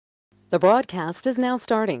The broadcast is now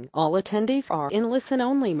starting. All attendees are in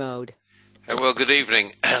listen-only mode. Well, good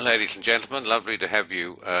evening, ladies and gentlemen. Lovely to have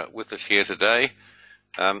you with us here today.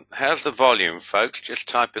 How's the volume, folks? Just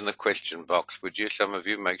type in the question box, would you? Some of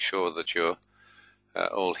you make sure that you're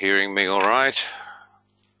all hearing me all right.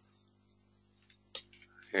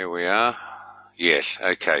 Here we are. Yes,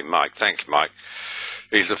 okay, Mike. Thanks, Mike.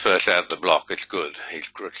 He's the first out of the block. It's good. He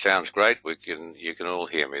sounds great. You can all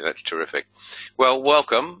hear me. That's terrific. Well,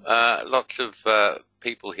 welcome. Lots of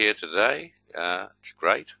people here today. It's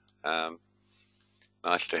great.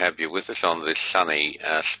 Nice to have you with us on this sunny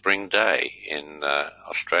spring day in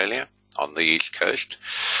Australia on the east coast.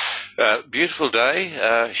 Beautiful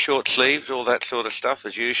day, short sleeves, all that sort of stuff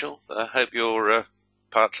as usual. I hope your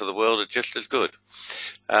parts of the world are just as good.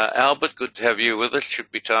 Albert, good to have you with us.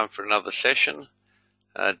 Should be time for another session.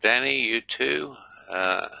 Danny, you too.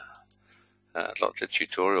 Lots of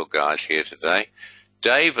tutorial guys here today.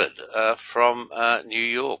 David from New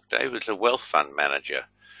York. David's a wealth fund manager.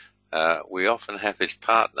 We often have his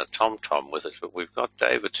partner, Tom, with us, but we've got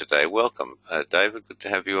David today. Welcome, David. Good to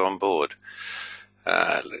have you on board.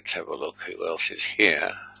 Let's have a look. Who else is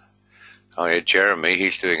here? Oh, yeah, Jeremy.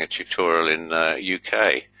 He's doing a tutorial in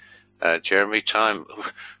UK. Jeremy,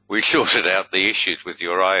 we sorted out the issues with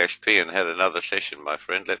your ISP and had another session, my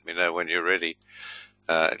friend. Let me know when you're ready.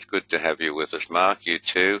 It's good to have you with us. Mark, you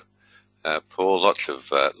too. Paul, lots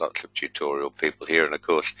of tutorial people here, and of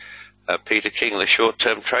course, Peter King, the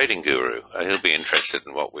short-term trading guru. He'll be interested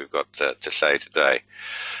in what we've got to say today.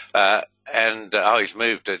 He's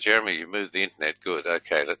moved. Jeremy, you moved the internet. Good.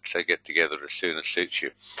 Okay, let's get together as soon as suits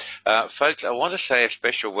you. Folks, I want to say a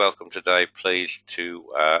special welcome today, please, to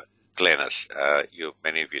Glenys.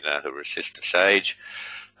 Many of you know her as Sister Sage.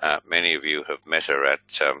 Many of you have met her at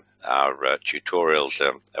our tutorials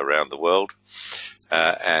around the world.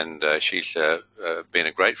 She's been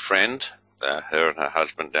a great friend, her and her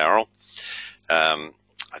husband, Daryl. I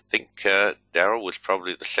think Daryl was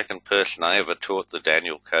probably the second person I ever taught the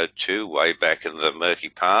Daniel Code to way back in the murky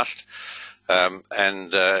past.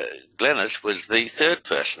 Glenys was the third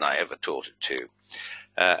person I ever taught it to.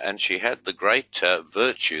 And she had the great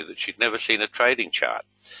virtue that she'd never seen a trading chart.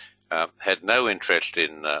 Had no interest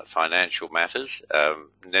in financial matters,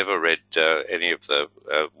 never read any of the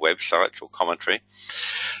websites or commentary,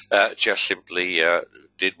 just simply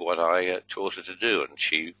did what I taught her to do, and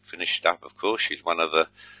she finished up, of course. She's one of the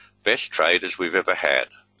best traders we've ever had,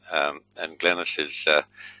 and Glenys is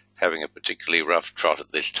having a particularly rough trot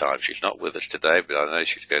at this time. She's not with us today, but I know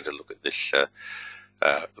she's going to look at this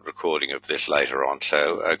recording of this later on.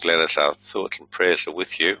 So, Glenys, our thoughts and prayers are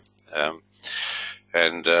with you. I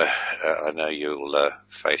know you'll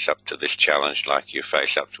face up to this challenge like you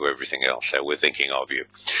face up to everything else, so we're thinking of you.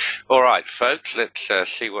 All right, folks, let's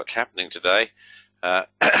see what's happening today. A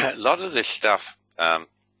lot of this stuff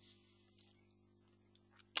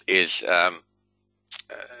is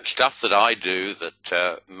stuff that I do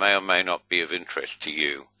that may or may not be of interest to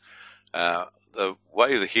you. The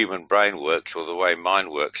way the human brain works, or the way mine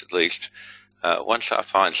works at least, once I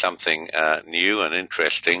find something new and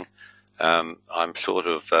interesting, I'm sort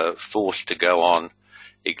of forced to go on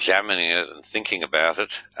examining it and thinking about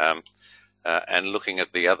it and looking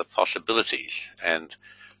at the other possibilities. And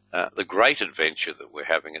the great adventure that we're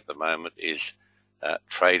having at the moment is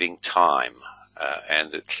trading time.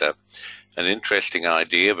 And it's an interesting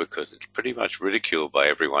idea because it's pretty much ridiculed by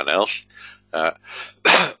everyone else,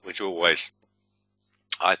 which always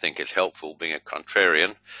I think is helpful, being a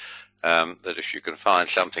contrarian. That if you can find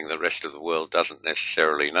something the rest of the world doesn't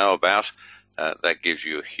necessarily know about, that gives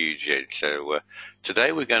you a huge edge. So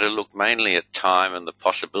today we're going to look mainly at time and the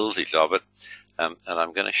possibilities of it, and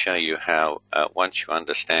I'm going to show you how once you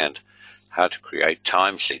understand how to create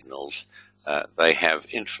time signals, they have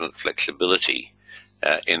infinite flexibility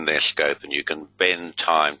in their scope, and you can bend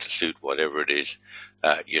time to suit whatever it is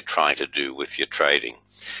you're trying to do with your trading.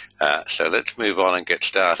 So let's move on and get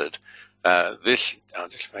started. I'll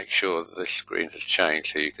just make sure that this screen has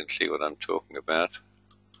changed so you can see what I'm talking about.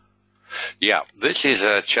 Yeah, this is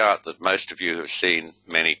a chart that most of you have seen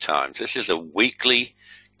many times. This is a weekly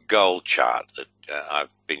gold chart that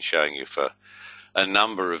I've been showing you for a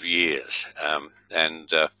number of years.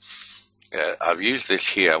 I've used this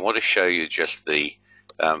here. I want to show you just the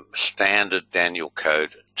standard Daniel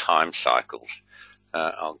Code time cycles.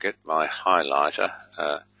 I'll get my highlighter.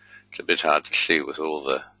 It's a bit hard to see with all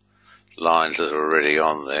the lines that are already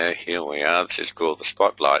on there. Here we are. This is called the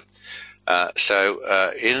spotlight.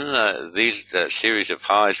 In these series of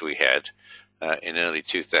highs we had in early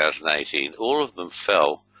 2018, all of them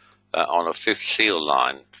fell on a fifth seal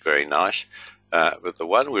line. Very nice. But the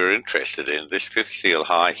one we're interested in, this fifth seal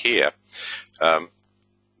high here,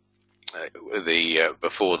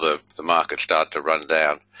 before the market started to run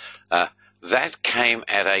down, that came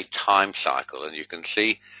at a time cycle, and you can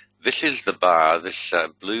see this is the bar, this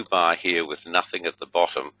blue bar here with nothing at the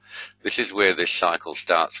bottom. This is where this cycle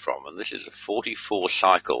starts from, and this is a 44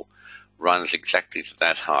 cycle, runs exactly to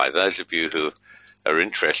that high. Those of you who are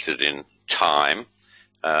interested in time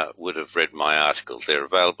would have read my articles. They're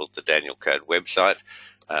available at the Daniel Code website.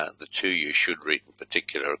 The two you should read in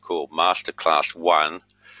particular are called Masterclass 1,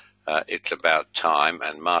 it's about time,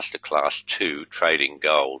 and Masterclass 2, Trading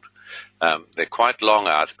Gold. They're quite long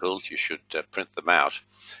articles. You should print them out.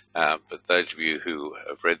 But those of you who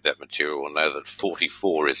have read that material will know that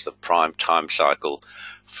 44 is the prime time cycle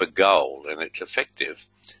for gold, and it's effective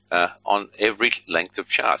on every length of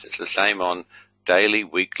chart. It's the same on daily,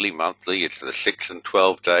 weekly, monthly. It's the 6 and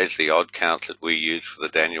 12 days, the odd counts that we use for the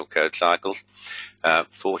Daniel Code cycles.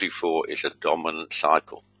 44 is a dominant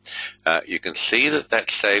cycle. You can see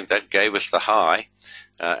that gave us the high,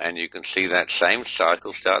 and you can see that same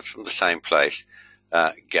cycle starts from the same place,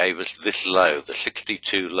 gave us this low, the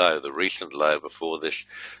 62 low, the recent low before this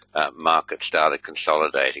market started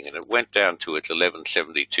consolidating, and it went down to its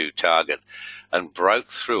 1172 target and broke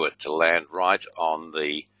through it to land right on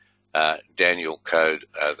the Daniel Code.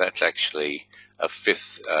 That's actually a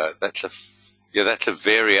fifth. That's a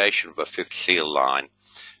variation of a fifth seal line.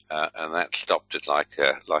 And that stopped it like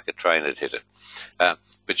a train had hit it.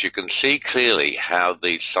 But you can see clearly how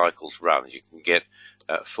these cycles run. You can get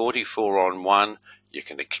 44 on one. You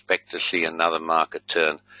can expect to see another market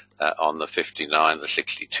turn on the 59, the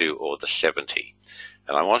 62, or the 70.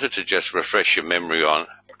 And I wanted to just refresh your memory on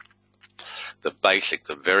the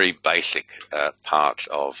very basic parts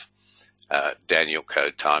of Daniel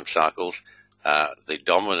Code time cycles. The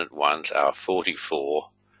dominant ones are 44,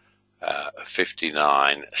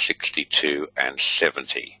 59, 62, and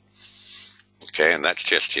 70. Okay, and that's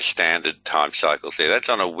just your standard time cycles there. That's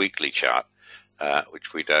on a weekly chart,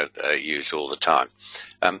 which we don't use all the time.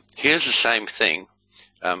 Here's the same thing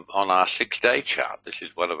on our 6-day chart. This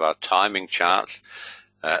is one of our timing charts.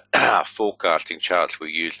 Our forecasting charts,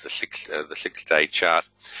 we use the 6-day chart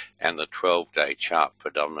and the 12-day chart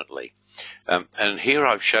predominantly. And here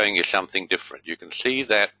I'm showing you something different. You can see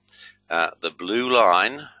that the blue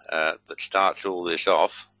line that starts all this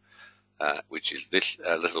off, which is this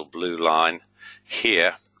little blue line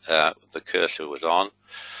here, the cursor was on,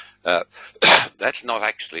 that's not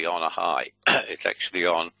actually on a high. It's actually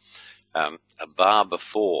on a bar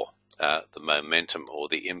before the momentum or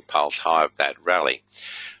the impulse high of that rally.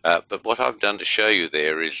 But what I've done to show you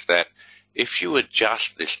there is that if you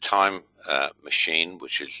adjust this time machine,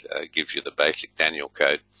 which gives you the basic Daniel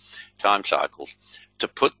Code time cycles, to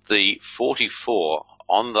put the 44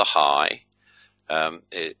 on the high,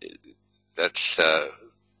 that's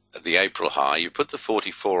the April high, you put the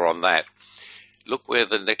 44 on that, look where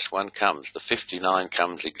the next one comes. The 59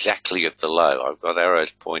 comes exactly at the low. I've got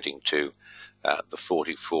arrows pointing to the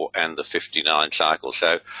 44 and the 59 cycle.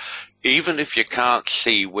 So even if you can't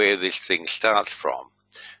see where this thing starts from,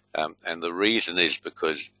 and the reason is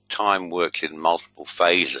because time works in multiple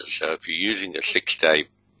phases. So if you're using a 6-day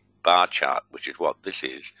bar chart, which is what this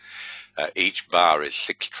is, each bar is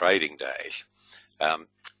 6 trading days.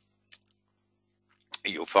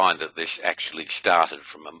 You'll find that this actually started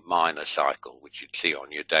from a minor cycle, which you'd see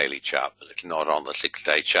on your daily chart, but it's not on the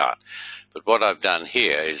 6-day chart. But what I've done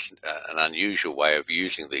here is an unusual way of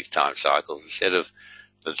using these time cycles. Instead of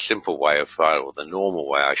the simple way of finding, or the normal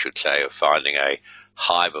way, I should say, of finding a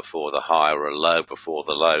high before the high or a low before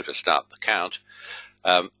the low to start the count,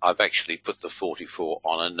 I've actually put the 44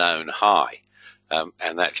 on a known high,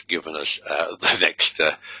 and that's given us the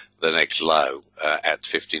next low at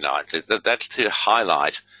 59. So that's to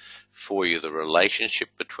highlight for you the relationship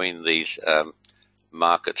between these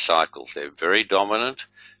market cycles. They're very dominant.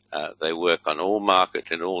 They work on all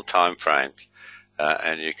markets in all time frames,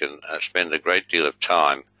 and you can spend a great deal of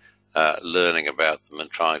time learning about them and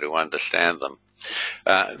trying to understand them.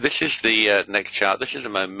 This is the next chart. This is a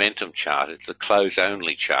momentum chart. It's a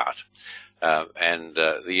close-only chart. And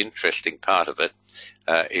the interesting part of it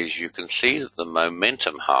is you can see that the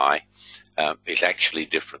momentum high is actually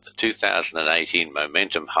different. The 2018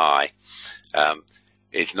 momentum high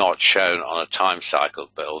is not shown on a time cycle,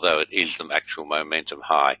 but although it is the actual momentum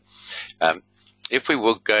high. If we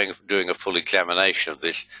were doing a full examination of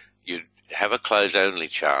this, you'd have a close-only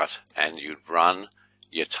chart and you'd run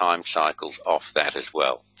your time cycles off that as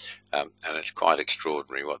well. And it's quite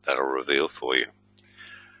extraordinary what that'll reveal for you.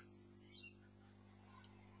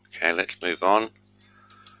 Okay, let's move on.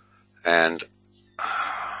 And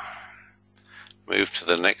move to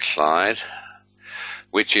the next slide,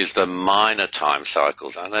 which is the minor time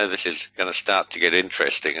cycles. I know this is going to start to get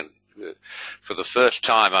interesting, and for the first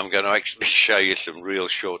time I'm going to actually show you some real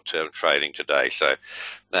short-term trading today. So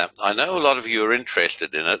I know a lot of you are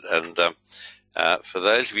interested in it, and for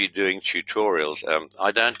those of you doing tutorials,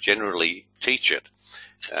 I don't generally teach it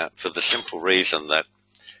for the simple reason that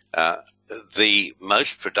the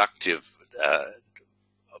most productive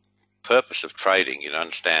purpose of trading, you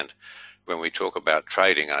understand, when we talk about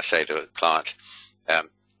trading, I say to clients,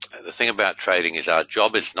 the thing about trading is our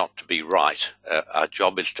job is not to be right. Our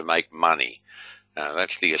job is to make money.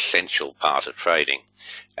 That's the essential part of trading.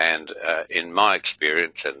 And in my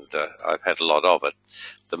experience, and I've had a lot of it,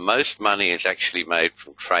 the most money is actually made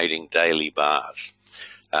from trading daily bars.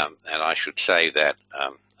 And I should say that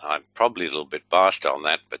I'm probably a little bit biased on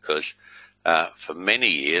that because for many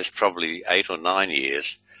years, probably 8 or 9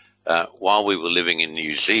 years, while we were living in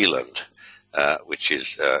New Zealand, which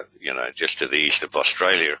is, just to the east of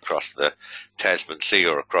Australia, across the Tasman Sea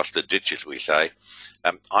or across the ditch, as we say,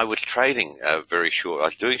 I was trading I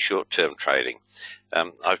was doing short-term trading.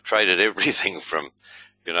 I've traded everything from,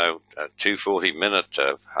 240 minute,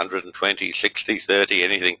 120, 60, 30,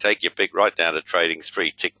 anything, take your pick, right down to trading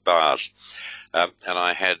 3-tick bars. And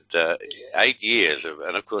I had 8 years of,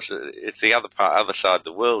 and of course, it's the other side of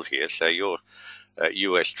the world here, so your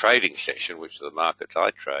US trading session, which are the markets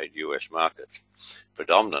I trade, US markets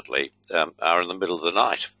predominantly, are in the middle of the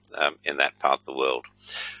night in that part of the world.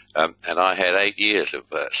 And I had 8 years of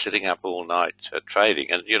sitting up all night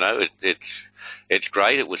trading, and it's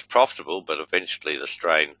great. It was profitable, but eventually the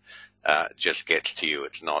strain just gets to you.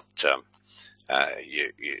 It's not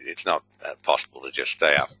it's not possible to just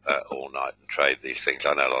stay up all night and trade these things.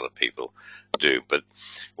 I know a lot of people do, but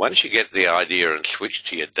once you get the idea and switch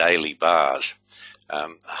to your daily bars, a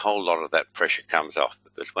whole lot of that pressure comes off,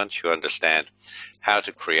 because once you understand how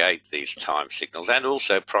to create these time signals and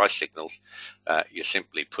also price signals, you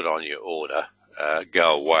simply put on your order,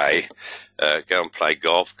 go away, go and play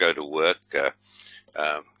golf, go to work,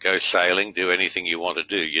 go sailing, do anything you want to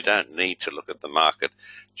do. You don't need to look at the market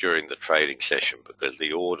during the trading session, because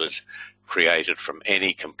the orders created from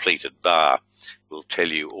any completed bar will tell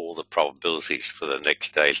you all the probabilities for the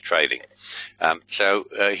next day's trading. So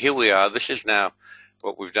here we are. This is now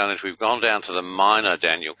what we've done is we've gone down to the minor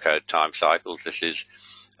Daniel Code time cycles. This is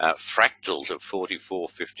fractals of 44,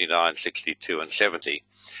 59, 62, and 70.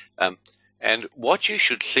 And what you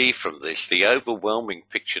should see from this, the overwhelming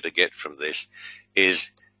picture to get from this,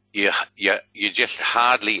 is you just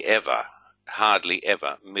hardly ever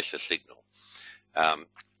miss a signal.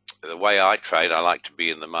 The way I trade, I like to be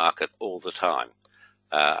in the market all the time.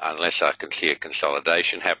 Unless I can see a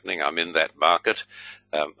consolidation happening, I'm in that market.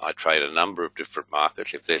 I trade a number of different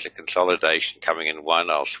markets. If there's a consolidation coming in one,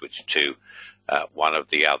 I'll switch to one of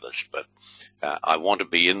the others. But I want to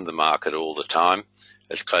be in the market all the time,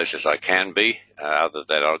 as close as I can be, other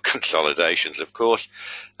than on consolidations, of course,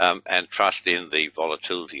 and trust in the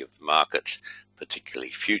volatility of the markets,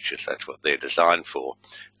 particularly futures. That's what they're designed for,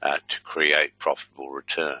 to create profitable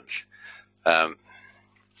returns.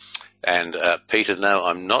 And Peter, no,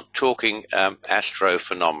 I'm not talking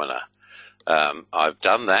astrophenomena. I've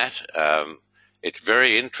done that. It's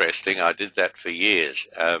very interesting. I did that for years.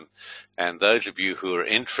 And those of you who are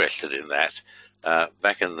interested in that,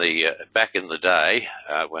 back in the day,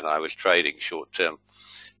 when I was trading short-term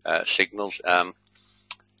signals,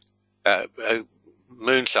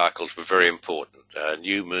 moon cycles were very important.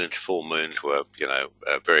 New moons, full moons were,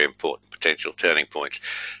 very important potential turning points.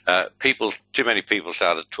 Too many people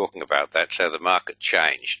started talking about that, so the market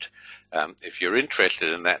changed. If you're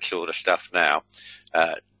interested in that sort of stuff now,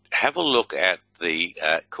 have a look at the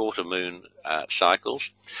quarter moon cycles.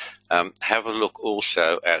 Have a look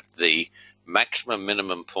also at the maximum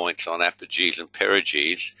minimum points on apogees and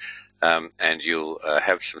perigees, and you'll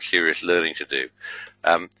have some serious learning to do.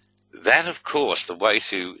 That, of course, the way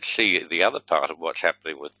to see the other part of what's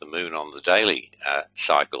happening with the moon on the daily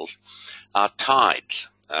cycles are tides.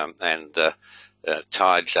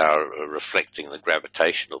 Tides are reflecting the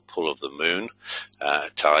gravitational pull of the moon.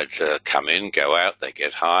 Tides come in, go out, they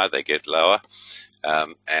get higher, they get lower,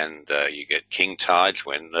 and you get king tides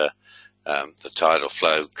when the tidal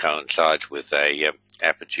flow coincides with a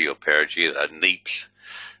apogee or perigee, a neaps.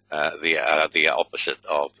 The opposite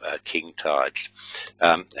of king tides.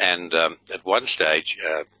 At one stage,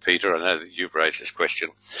 Peter, I know that you've raised this question,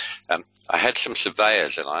 I had some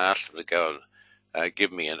surveyors and I asked them to go and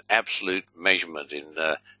give me an absolute measurement in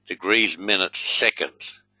degrees, minutes,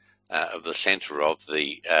 seconds of the center of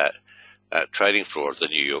the trading floor of the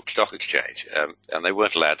New York Stock Exchange. And they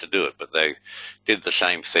weren't allowed to do it, but they did the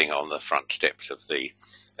same thing on the front steps of the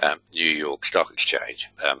New York Stock Exchange.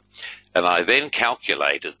 And I then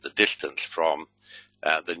calculated the distance from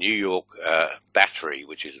the New York Battery,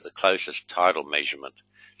 which is the closest tidal measurement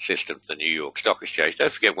system to the New York Stock Exchange.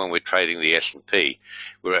 Don't forget, when we're trading the S&P,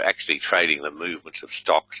 we're actually trading the movements of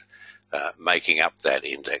stocks making up that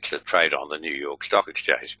index that trade on the New York Stock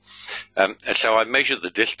Exchange. And so I measured the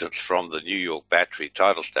distance from the New York Battery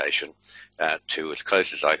tidal station to as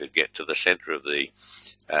close as I could get to the center of the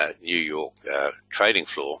New York trading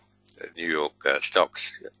floor, New York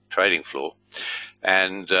stocks trading floor.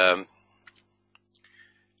 And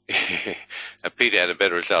Peter had a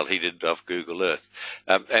better result. He did it off Google Earth.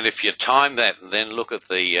 And if you time that and then look at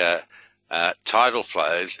the tidal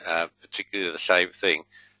flows, particularly the same thing,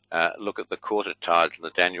 look at the quarter tides and the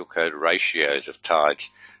Daniel Code ratios of tides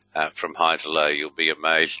from high to low, you'll be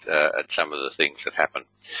amazed at some of the things that happen.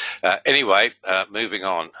 Anyway, moving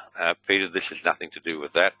on. Peter, this has nothing to do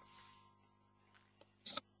with that.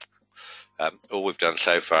 All we've done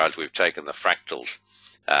so far is we've taken the fractals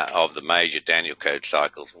of the major Daniel Code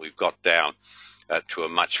cycles, and we've got down to a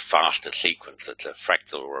much faster sequence that's a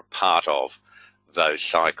fractal or a part of those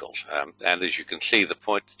cycles. And as you can see, the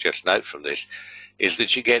point to just note from this is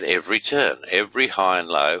that you get every turn, every high and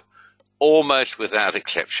low, almost without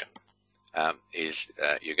exception,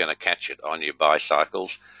 you're going to catch it on your buy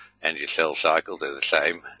cycles and your sell cycles. They're the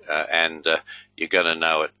same, and you're going to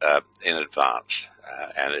know it in advance,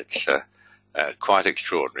 and it's quite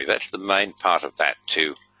extraordinary. That's the main part of that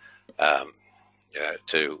to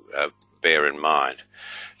bear in mind.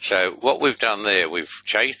 So what we've done there, we've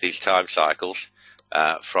changed these time cycles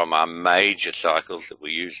from our major cycles that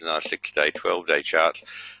we use in our 6-day, 12-day charts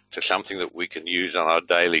to something that we can use on our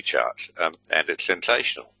daily charts, and it's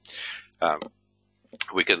sensational.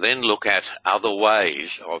 We can then look at other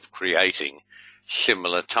ways of creating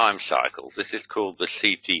similar time cycles. This is called the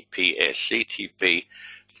CTPS. CTP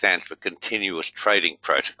stands for Continuous Trading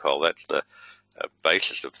Protocol. That's the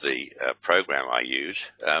basis of the program I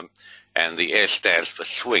use. And the S stands for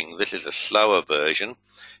swing. This is a slower version.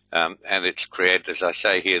 And it's created, as I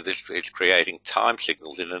say here, it's creating time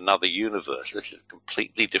signals in another universe. This is a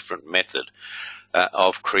completely different method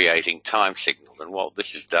of creating time signals. And what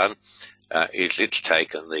this has done is it's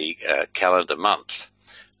taken the calendar month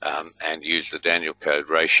and used the Daniel Code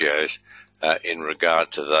ratios in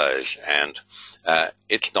regard to those. And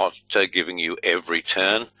it's not giving you every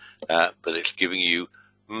turn, but it's giving you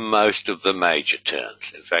most of the major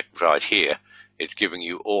turns. In fact, right here, it's giving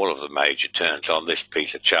you all of the major turns on this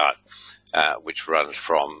piece of chart, which runs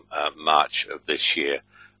from March of this year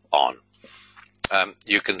on.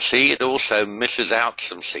 You can see it also misses out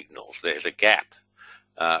some signals. There's a gap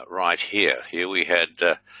right here. Here we had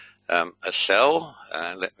a sell.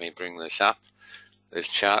 Let me bring this up, this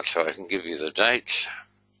chart, so I can give you the dates.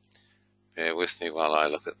 Bear with me while I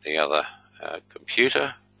look at the other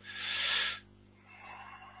computer.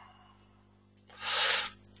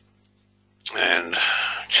 And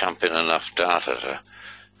chump in enough data to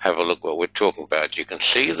have a look what we're talking about. You can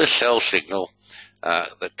see the sell signal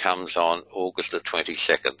that comes on August the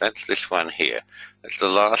 22nd. That's this one here. That's the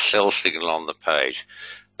last sell signal on the page.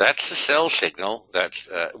 That's the sell signal. That's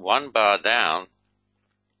one bar down,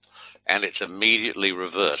 and it's immediately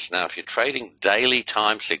reversed. Now, if you're trading daily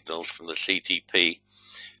time signals from the CTP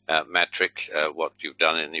matrix, what you've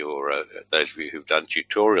done in your, those of you who've done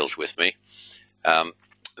tutorials with me,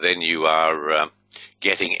 then you are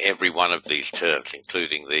getting every one of these terms,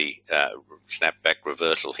 including the snapback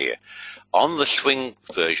reversal here. On the swing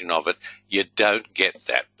version of it, you don't get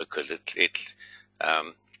that because it's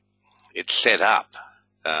set up,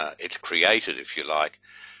 it's created, if you like,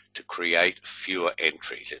 to create fewer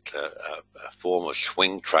entries. It's a form of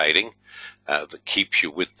swing trading that keeps you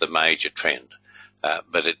with the major trend,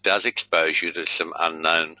 but it does expose you to some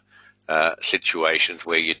unknown situations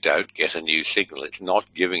where you don't get a new signal. It's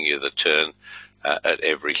not giving you the turn at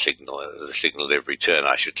every signal, the signal at every turn,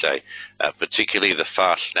 I should say, particularly the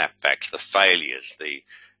fast snapbacks, the failures, the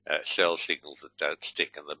sell signals that don't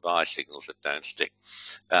stick and the buy signals that don't stick.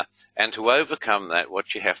 And to overcome that,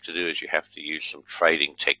 what you have to do is you have to use some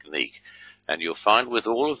trading technique. And you'll find with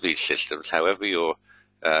all of these systems, however you're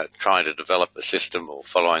trying to develop a system or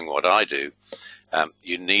following what I do,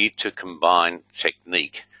 you need to combine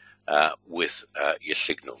technique with your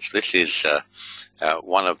signals. This is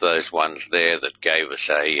one of those ones there that gave us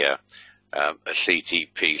a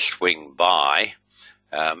CTP swing buy,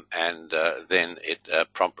 and then it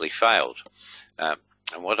promptly failed. And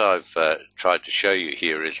what I've tried to show you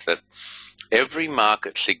here is that every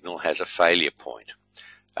market signal has a failure point.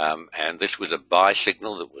 and this was a buy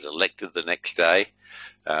signal that was elected the next day.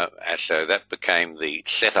 And so that became the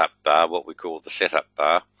setup bar, what we call the setup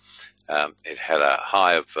bar. It had a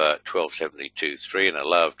high of 1272.3 and a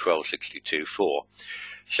low of 1262.4.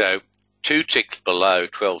 So 2 ticks below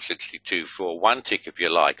 1262.4, 1 tick if you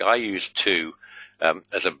like. I use 2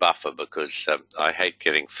 as a buffer because I hate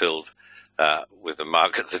getting filled with a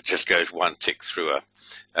market that just goes 1 tick through a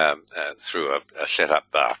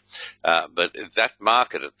setup bar. But that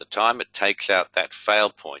market, at the time it takes out that fail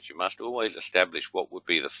point, you must always establish what would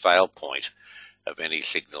be the fail point of any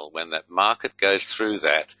signal. When that market goes through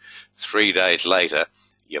that 3 days later,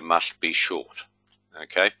 you must be short.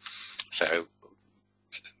 Okay? So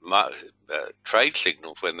trade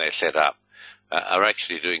signals, when they're set up, are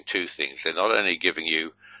actually doing 2 things. They're not only giving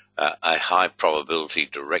you a high probability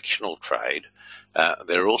directional trade,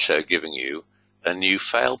 they're also giving you a new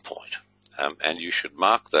fail point. And you should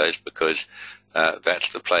mark those because that's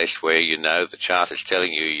the place where you know the chart is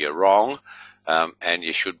telling you you're wrong, and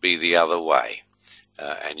you should be the other way.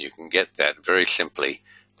 And you can get that very simply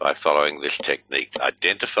by following this technique.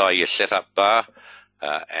 Identify your setup bar,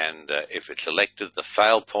 and if it's selected the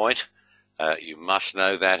fail point, you must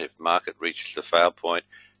know that. If market reaches the fail point,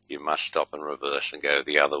 you must stop and reverse and go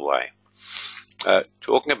the other way.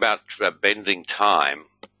 Talking about bending time,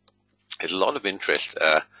 there's a lot of interest,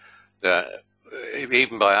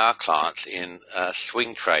 even by our clients, in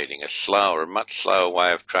swing trading, a much slower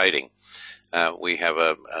way of trading. We have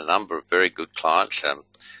a number of very good clients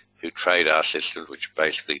who trade our systems, which are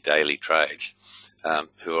basically daily trades,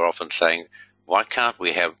 who are often saying, why can't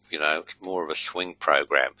we have, more of a swing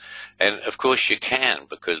program? And of course you can,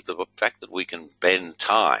 because the fact that we can bend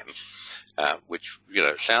time, which,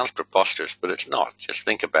 sounds preposterous, but it's not. Just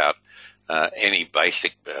think about any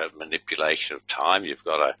basic manipulation of time. You've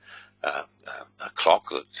got a clock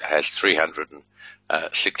that has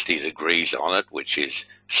 360 degrees on it, which is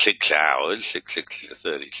 6 hours, 660 to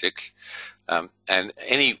 36. And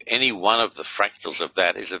any one of the fractals of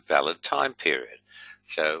that is a valid time period.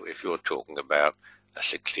 So if you're talking about a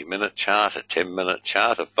 60-minute chart, a 10-minute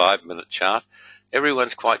chart, a 5-minute chart,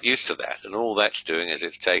 everyone's quite used to that. And all that's doing is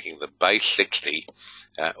it's taking the base 60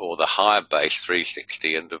 or the higher base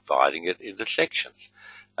 360 and dividing it into sections.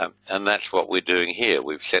 And that's what we're doing here.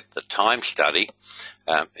 We've set the time study.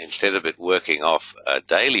 Instead of it working off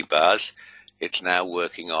daily bars, it's now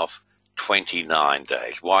working off 29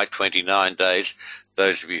 days. Why 29 days?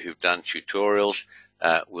 Those of you who've done tutorials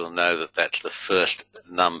will know that that's the first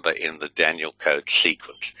number in the Daniel code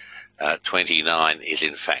sequence. 29 is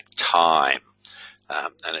in fact time.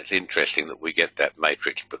 And it's interesting that we get that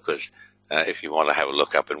matrix because if you want to have a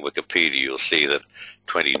look up in Wikipedia, you'll see that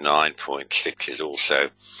 29.6 is also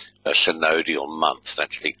a synodial month.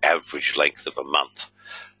 That's the average length of a month.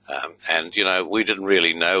 And, we didn't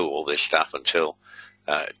really know all this stuff until,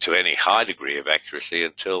 to any high degree of accuracy,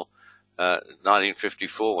 until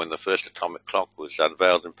 1954, when the first atomic clock was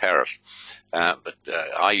unveiled in Paris. But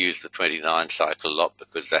I use the 29 cycle a lot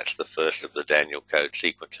because that's the first of the Daniel code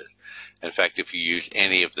sequences. In fact, if you use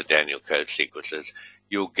any of the Daniel code sequences,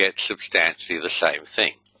 you'll get substantially the same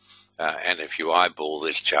thing. And if you eyeball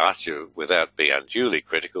this chart, without being unduly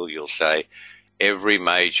critical, you'll say every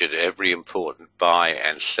major, every important buy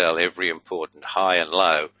and sell, every important high and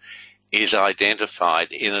low is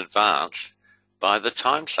identified in advance by the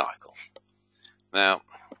time cycle. Now,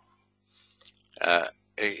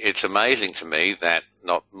 it's amazing to me that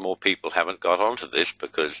not more people haven't got onto this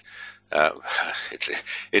because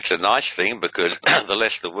it's a nice thing because the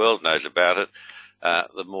less the world knows about it,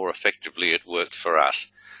 the more effectively it works for us.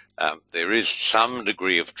 There is some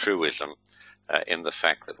degree of truism in the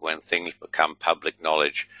fact that when things become public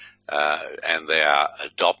knowledge and they are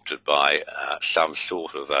adopted by some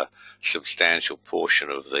sort of a substantial portion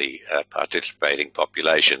of the participating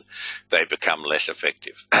population, they become less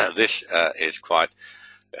effective. This is quite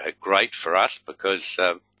great for us because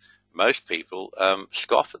most people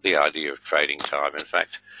scoff at the idea of trading time. In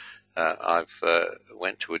fact, I've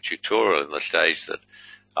went to a tutorial in the stage that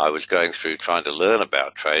I was going through trying to learn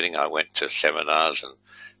about trading. I went to seminars and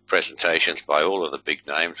presentations by all of the big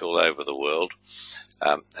names all over the world,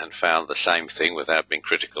 and found the same thing without being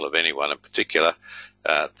critical of anyone in particular,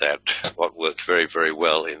 that what works very, very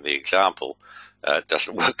well in the example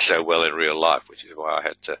doesn't work so well in real life, which is why I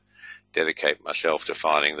had to dedicate myself to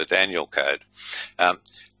finding the Daniel code.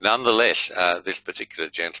 Nonetheless, this particular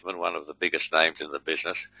gentleman, one of the biggest names in the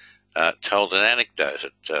business, told an anecdote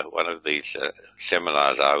at one of these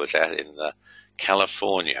seminars I was at in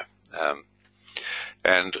California.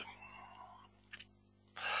 And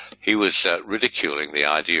he was ridiculing the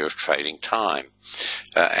idea of trading time.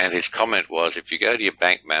 And his comment was, if you go to your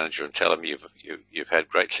bank manager and tell him you've had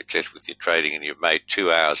great success with your trading and you've made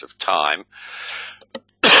 2 hours of time,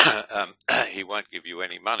 he won't give you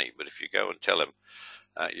any money. But if you go and tell him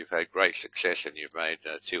you've had great success and you've made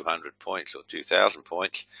 200 points or 2,000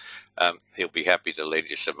 points, he'll be happy to lend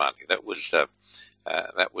you some money. That was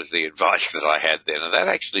the advice that I had then, and that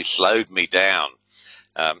actually slowed me down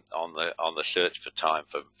on the search for time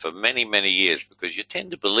for many years, because you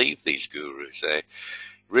tend to believe these gurus. They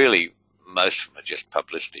really, most of them are just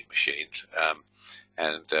publicity machines,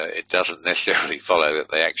 and it doesn't necessarily follow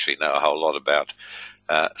that they actually know a whole lot about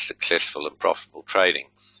successful and profitable trading.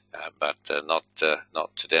 But not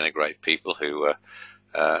to denigrate people who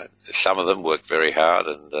some of them work very hard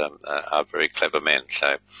and are very clever men.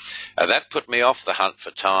 So that put me off the hunt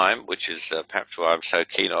for time, which is perhaps why I'm so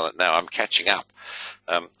keen on it now. I'm catching up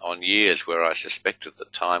on years where I suspected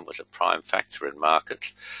that time was a prime factor in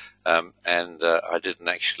markets, and I didn't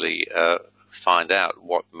actually find out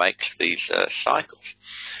what makes these cycles.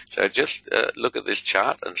 So just look at this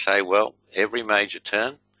chart and say, well, every major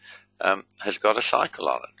turn has got a cycle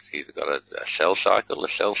on it. It's either got a sell cycle, a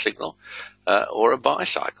sell signal, or a buy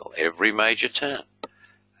cycle, every major turn.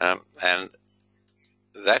 And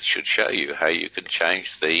that should show you how you can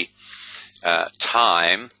change the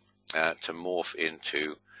time to morph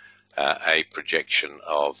into a projection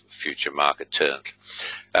of future market turns.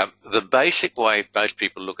 The basic way most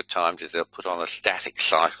people look at times is they'll put on a static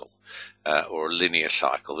cycle or a linear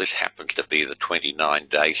cycle. This happens to be the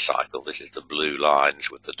 29-day cycle. This is the blue lines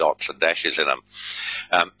with the dots and dashes in them.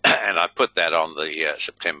 And I put that on the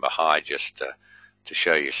September high just to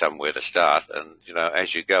show you somewhere to start. And, you know,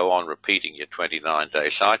 as you go on repeating your 29-day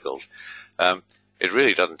cycles, it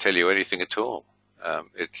really doesn't tell you anything at all.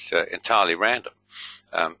 It's entirely random.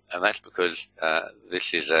 And that's because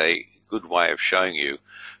this is a good way of showing you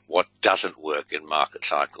what doesn't work in market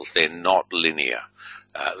cycles. They're not linear.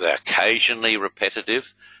 They're occasionally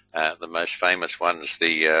repetitive. The most famous one is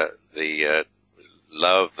the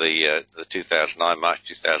low of the 2009, March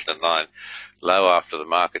 2009 low after the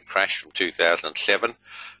market crash from 2007.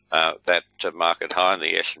 That market high in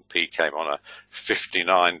the S&P came on a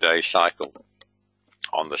 59-day cycle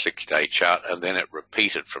on the 6-day chart, and then it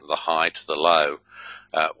repeated from the high to the low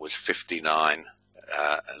with 59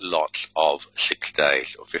 lots of 6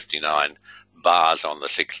 days, or 59 bars on the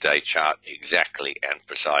 6-day chart exactly and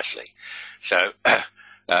precisely. So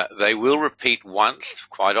they will repeat once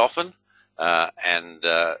quite often, and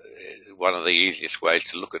one of the easiest ways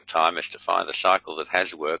to look at time is to find a cycle that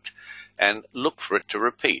has worked and look for it to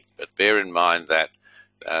repeat. But bear in mind that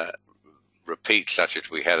repeats such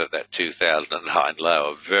as we had at that 2009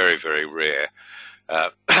 low are very, very rare.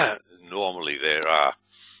 Normally there are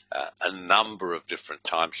a number of different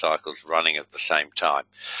time cycles running at the same time.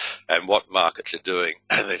 And what markets are doing,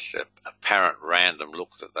 this apparent random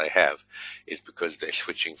look that they have, is because they're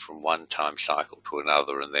switching from one time cycle to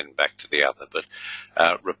another and then back to the other. But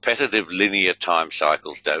repetitive linear time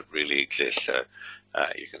cycles don't really exist, so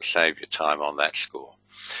you can save your time on that score.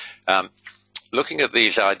 Looking at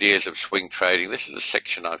these ideas of swing trading, this is a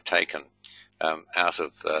section I've taken out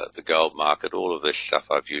of the gold market. All of this stuff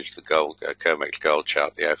I've used the COMEX gold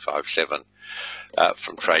chart, the 057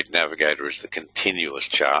 from Trade Navigator is the continuous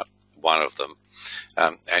chart, one of them.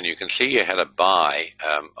 And you can see you had a buy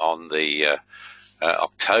on the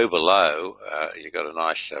October low. You got a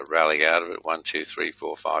nice rally out of it, 1, 2, 3,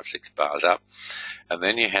 4, 5, 6 bars up. And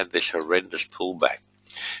then you had this horrendous pullback.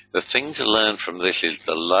 The thing to learn from this is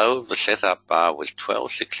the low of the setup bar was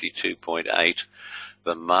 1262.8.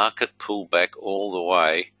 The market pulled back all the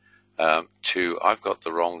way to, I've got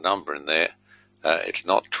the wrong number in there. It's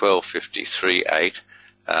not 1253.8.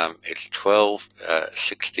 It's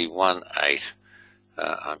 1261.8.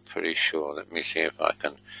 I'm pretty sure. Let me see if I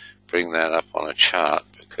can bring that up on a chart,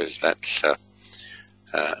 because that's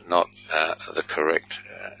not the correct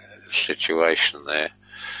situation there.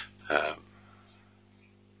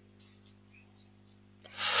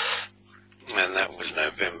 And that was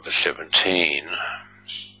November 17.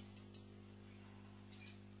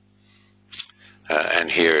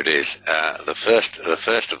 And here it is. The first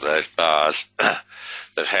of those bars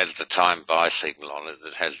that has the time buy signal on it,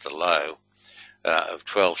 that has the low of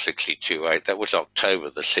 1262.8. That was October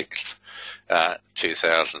the 6th,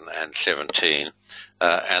 2017.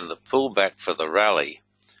 And the pullback for the rally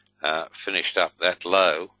finished up that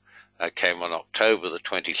low. Came on October the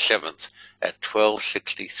 27th at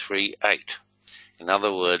 1263.8. In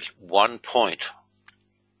other words, 1 point,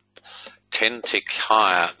 10 ticks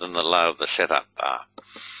higher than the low of the setup bar.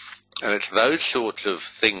 And it's those sorts of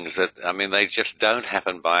things that, I mean, they just don't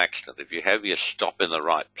happen by accident. If you have your stop in the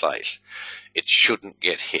right place, it shouldn't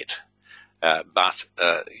get hit. But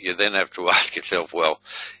you then have to ask yourself, well,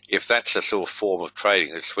 if that's a sort of form of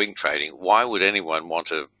trading, swing trading, why would anyone want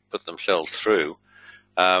to put themselves through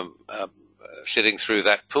sitting through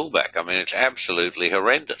that pullback? I mean, it's absolutely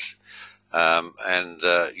horrendous.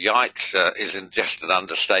 Yikes isn't just an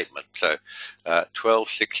understatement. So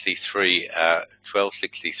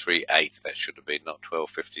 1263.8, that should have been, not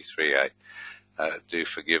 1253.8. Do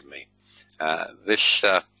forgive me. There's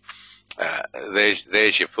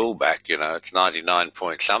your pullback. You know, it's 99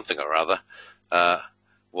 point something or other.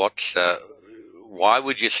 Why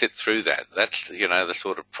would you sit through that? That's, you know, the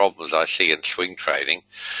sort of problems I see in swing trading.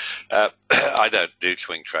 I don't do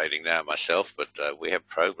swing trading now myself, but we have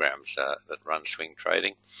programs that run swing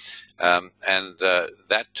trading.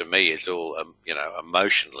 That to me is all, you know,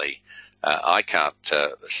 emotionally. I can't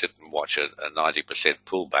sit and watch a 90%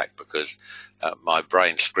 pullback because my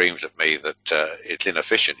brain screams at me that it's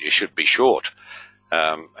inefficient. You should be short.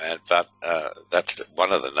 But that's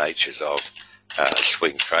one of the natures of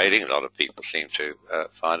swing trading. A lot of people seem to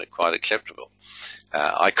find it quite acceptable.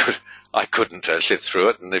 I couldn't sit through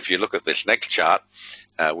it. And if you look at this next chart,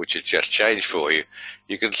 which has just changed for you,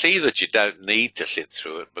 you can see that you don't need to sit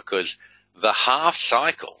through it because the half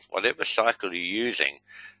cycle, whatever cycle you're using,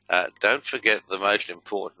 don't forget the most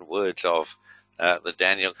important words of the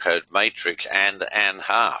Daniel Code matrix and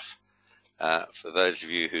half. For those of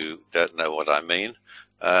you who don't know what I mean,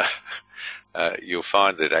 you'll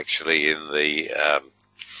find it actually in the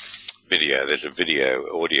video. There's a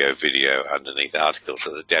audio video underneath articles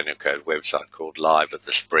of the Daniel Code website called Live at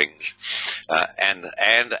the Springs. And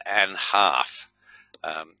half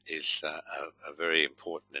is a very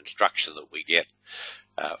important instruction that we get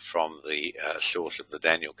from the source of the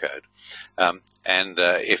Daniel Code.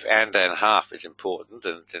 If and half is important,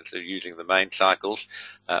 and since they're using the main cycles,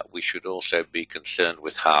 we should also be concerned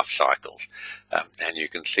with half cycles. And you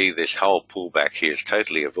can see this whole pullback here is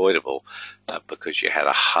totally avoidable because you had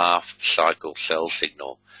a half cycle sell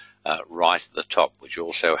signal right at the top, which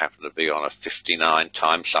also happened to be on a 59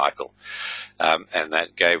 time cycle. And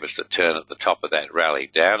that gave us the turn at the top of that rally.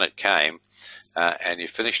 Down it came. And you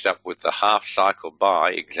finished up with the half cycle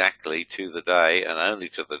buy exactly to the day and only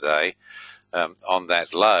to the day on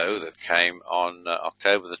that low that came on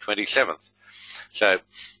October the 27th. So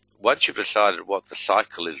once you've decided what the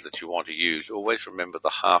cycle is that you want to use, always remember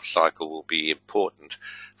the half cycle will be important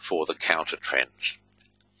for the counter trends.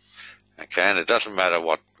 Okay, and it doesn't matter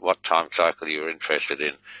what time cycle you're interested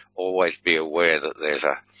in. Always be aware that there's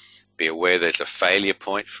a failure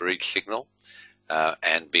point for each signal.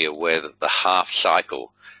 And be aware that the half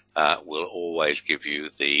cycle will always give you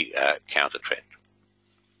the counter trend.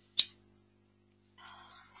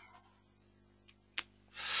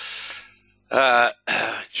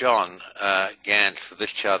 John Gant, for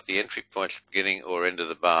this chart, the entry points beginning or end of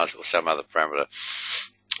the bars or some other parameter.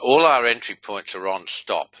 All our entry points are on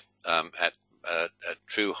stop at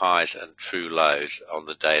true highs and true lows on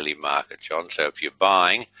the daily market, John. So if you're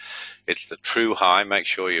buying, it's the true high. Make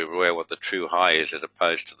sure you're aware what the true high is as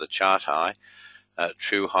opposed to the chart high.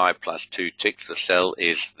 True high plus 2 ticks. The sell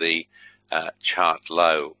is the chart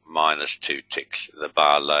low minus 2 ticks, the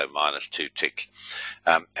bar low minus 2 ticks.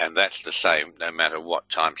 And that's the same no matter what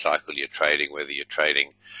time cycle you're trading, whether you're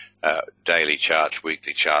trading daily charts,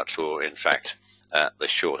 weekly charts, or in fact the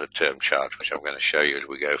shorter term charts, which I'm going to show you as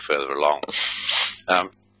we go further along.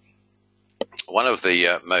 One of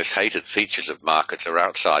the most hated features of markets are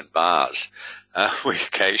outside bars. We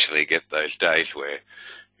occasionally get those days where,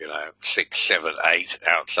 6, 7, 8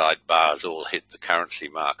 outside bars all hit the currency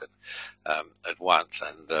market at once,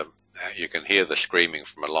 and you can hear the screaming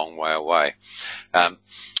from a long way away.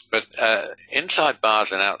 But inside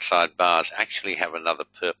bars and outside bars actually have another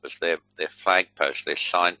purpose. They're flag posts, they're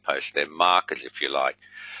signposts, they're markers, if you like,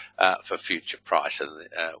 for future price. And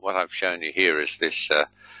what I've shown you here is this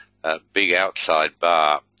big outside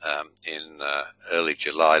bar in early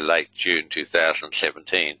July, late June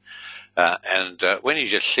 2017. And when you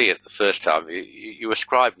just see it the first time, you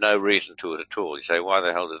ascribe no reason to it at all. You say, why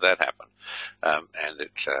the hell did that happen? And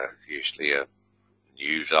it's usually a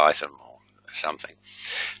news item or something.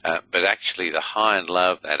 But actually the high and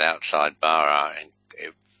low of that outside bar are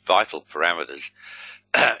vital parameters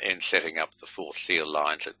in setting up the 4 seal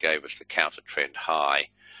lines that gave us the counter trend high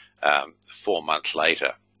 4 months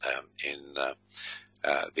later in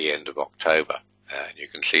the end of October. And you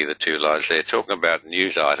can see the 2 lines there. Talking about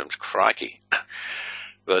news items, crikey.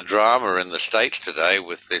 The drama in the States today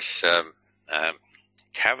with this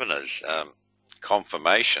Kavanaugh's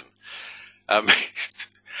confirmation.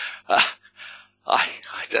 uh, I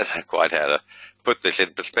don't know quite how to put this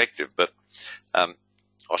in perspective, but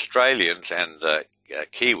Australians and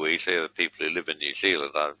Kiwis, they're the people who live in New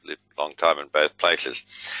Zealand, I've lived a long time in both places,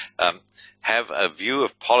 have a view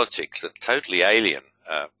of politics that's totally alien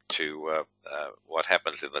to what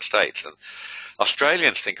happens in the States. And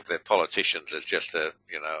Australians think of their politicians as just an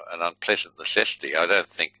unpleasant necessity. I don't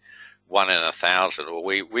think 1 in 1,000,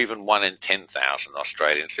 or even 1 in 10,000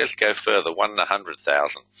 Australians, let's go further, 1 in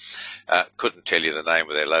 100,000, couldn't tell you the name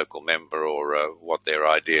of their local member or what their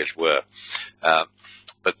ideas were.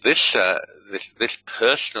 But this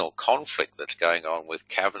personal conflict that's going on with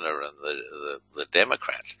Kavanagh and the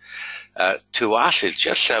Democrats, to us is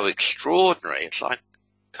just so extraordinary. It's like,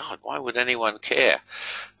 God, why would anyone care?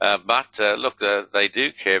 But look, they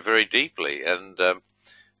do care very deeply, and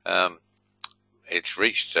it's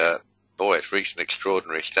reached an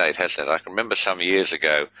extraordinary state, hasn't it? I can remember some years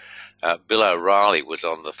ago, Bill O'Reilly was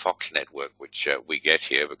on the Fox network, which we get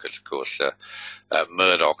here because, of course,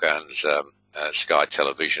 Murdoch owns Sky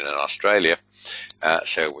Television in Australia,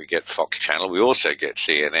 so we get Fox Channel. We also get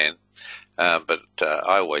CNN, but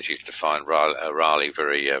I always used to find O'Reilly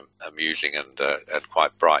very amusing and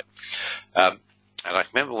quite bright. And I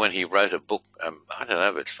remember when he wrote a book, I don't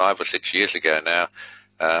know, it's 5 or 6 years ago now,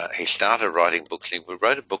 he started writing books. He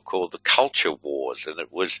wrote a book called The Culture Wars, and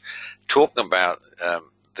it was talking about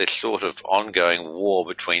this sort of ongoing war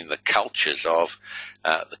between the cultures of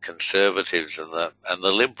the conservatives and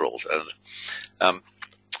the liberals. And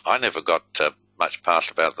I never got much past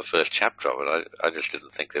about the first chapter of it. I just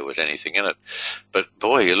didn't think there was anything in it. But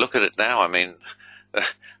boy, you look at it now, I mean,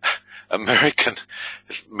 American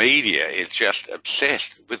media is just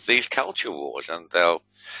obsessed with these culture wars, and it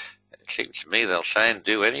seems to me they'll say and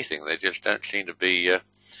do anything. There just don't seem to be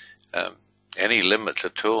any limits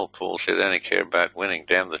at all. Paul said, "Only care about winning.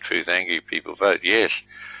 Damn the truth, angry people vote." Yes,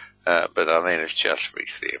 but I mean, it's just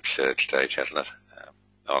reached the absurd stage, hasn't it?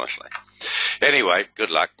 Honestly. Anyway, good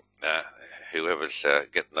luck. Whoever's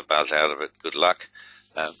getting the buzz out of it, good luck.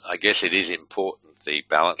 I guess it is important, the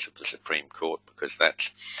balance of the Supreme Court, because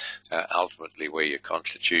that's ultimately where your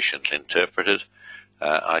Constitution's interpreted.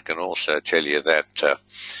 I can also tell you that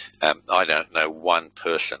I don't know one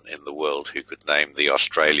person in the world who could name the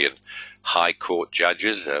Australian High Court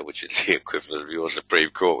judges, which is the equivalent of your Supreme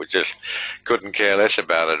Court. We just couldn't care less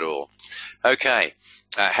about it all. Okay,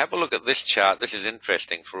 have a look at this chart. This is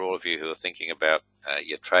interesting for all of you who are thinking about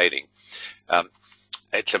your trading.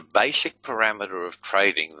 It's a basic parameter of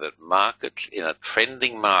trading that markets, in a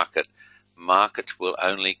trending market, markets will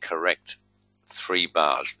only correct 3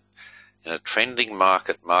 bars. In a trending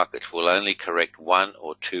market, markets will only correct 1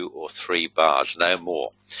 or 2 or 3 bars, no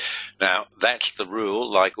more. Now, that's the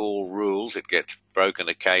rule. Like all rules, it gets broken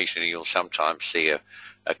occasionally. You'll sometimes see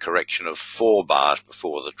a correction of 4 bars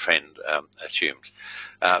before the trend assumes.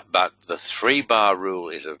 But the 3-bar rule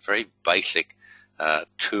is a very basic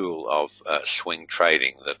tool of swing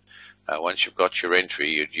trading that once you've got your entry,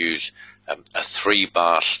 you'd use a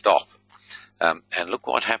 3-bar stop. And look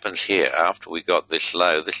what happens here after we got this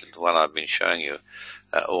low. This is the one I've been showing you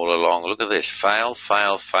all along. Look at this. Fail,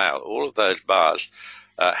 fail, fail. All of those bars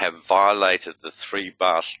have violated the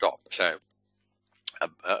 3-bar stop. So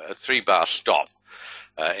a 3-bar stop,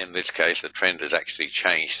 in this case, the trend has actually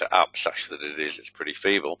changed to up such that it's pretty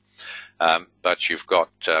feeble. But you've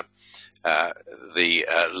got the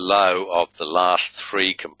low of the last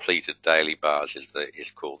 3 completed daily bars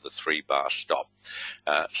is called the 3-bar stop.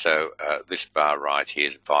 So this bar right here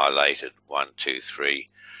is violated 1, 2, 3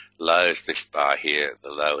 lows. This bar here,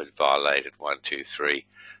 the low is violated 1, 2, 3,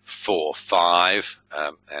 4, 5,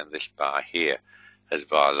 and this bar here has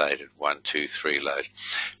violated 1, 2, 3 lows.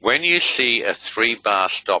 When you see a 3-bar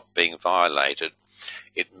stop being violated,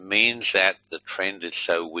 it means that the trend is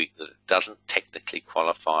so weak that it doesn't technically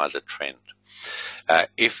qualify as a trend.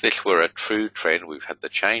 If this were a true trend, we've had the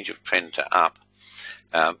change of trend to up.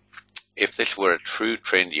 If this were a true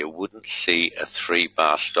trend, you wouldn't see a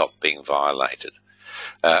 3-bar stop being violated.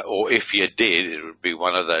 Or if you did, it would be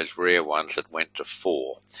one of those rare ones that went to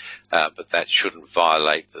 4. But that shouldn't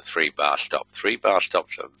violate the 3-bar stop. 3-bar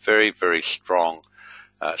stops are a very, very strong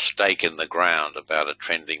stake in the ground about a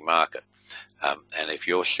trending market. And if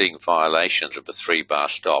you're seeing violations of a 3-bar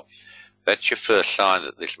stop, that's your first sign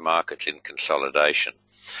that this market's in consolidation.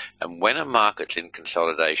 And when a market's in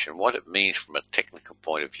consolidation, what it means from a technical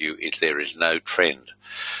point of view is there is no trend.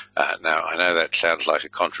 Now, I know that sounds like a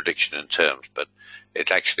contradiction in terms, but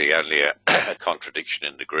it's actually only a contradiction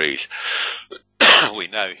in degrees. We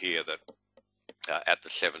know here that at the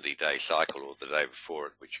 70-day cycle or the day before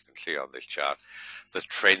it, which you can see on this chart, the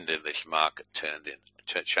trend in this market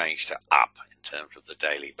changed to up in terms of the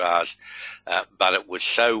daily bars, but it was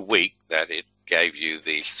so weak that it gave you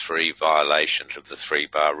these 3 violations of the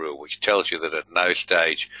 3-bar rule, which tells you that at no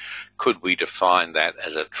stage could we define that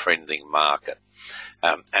as a trending market.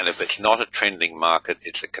 And if it's not a trending market,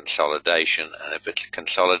 it's a consolidation, and if it's a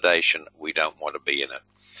consolidation, we don't want to be in it.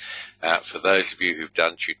 For those of you who've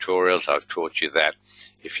done tutorials, I've taught you that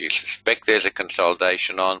if you suspect there's a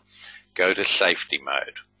consolidation on, go to safety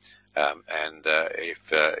mode.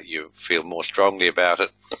 If you feel more strongly about it,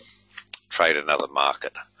 trade another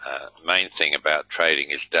market. Main thing about trading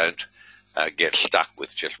is don't get stuck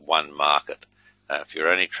with just one market. If you're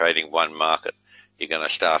only trading one market, you're going to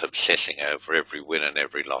start obsessing over every win and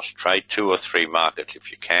every loss. Trade 2 or 3 markets if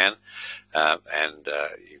you can, and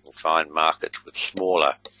you can find markets with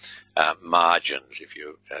smaller margins if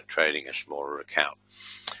you're trading a smaller account.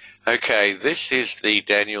 Okay, this is the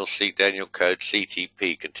Daniel code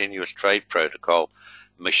CTP, Continuous Trade Protocol,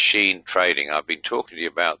 machine trading. I've been talking to you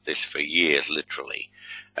about this for years, literally.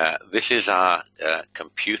 This is our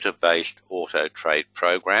computer-based auto trade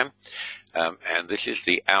program. And this is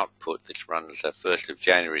the output that runs 1st of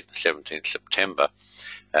January to 17th September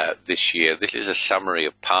this year. This is a summary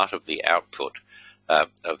of part of the output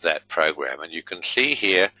of that program. And you can see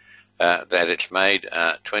here that it's made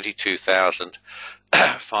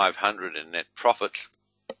 22,500 in net profits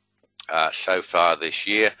so far this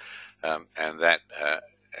year, and that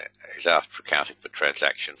is after accounting for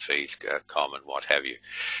transaction fees, com and what have you.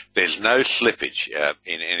 There's no slippage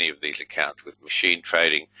in any of these accounts. With machine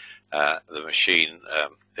trading, the machine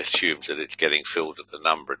assumes that it's getting filled at the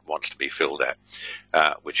number it wants to be filled at,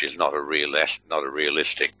 which is not a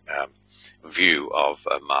realistic view of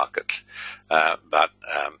markets. But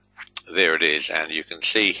there it is, and you can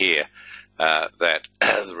see here that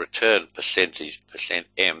the return percentage,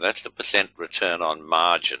 %M, that's the percent return on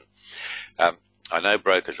margin. I know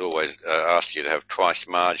brokers always ask you to have twice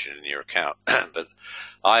margin in your account, but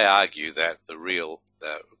I argue that the real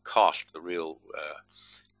cost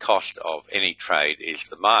of any trade is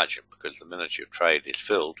the margin, because the minute your trade is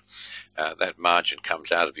filled, that margin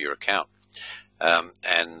comes out of your account.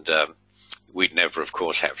 We'd never, of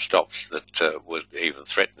course, have stops that would even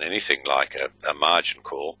threaten anything like a margin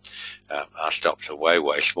call. Our stops are way,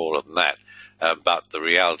 way smaller than that. But the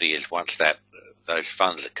reality is once those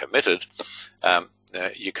funds are committed,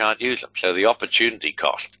 you can't use them. So the opportunity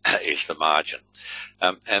cost is the margin.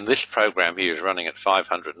 And this program here is running at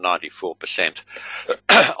 594%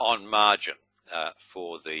 on margin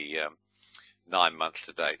for the 9 months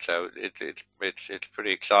to date. So it's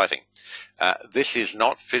pretty exciting. This is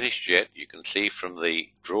not finished yet. You can see from the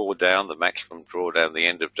drawdown, the maximum drawdown, the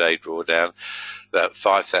end of day drawdown, that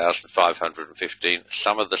 5,515.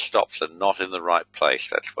 Some of the stops are not in the right place.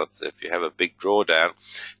 That's what, if you have a big drawdown,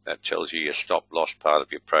 that tells you your stop loss part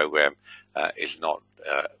of your program is not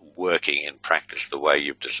working in practice the way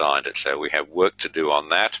you've designed it. So we have work to do on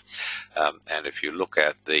that. And if you look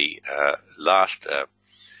at the last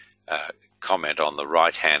comment on the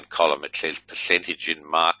right-hand column, it says percentage in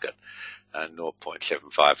market,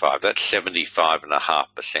 0.755. That's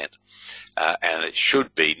 75.5%, and it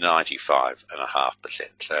should be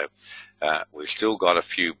 95.5%. So we've still got a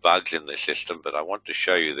few bugs in the system, but I want to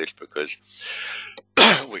show you this because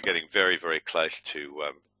we're getting very, very close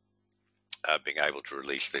to being able to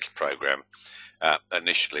release this program,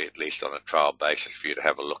 initially at least on a trial basis for you to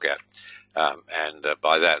have a look at. And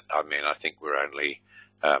by that, I mean, I think we're only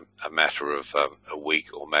a matter of a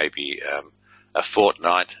week or maybe a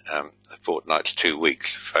fortnight. A fortnight's 2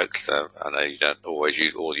 weeks, folks. I know you don't always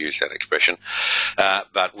use that expression,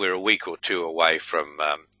 but we're a week or two away from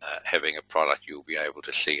having a product you'll be able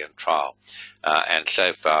to see and trial. And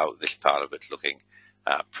so far, this part of it looking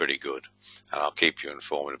pretty good. And I'll keep you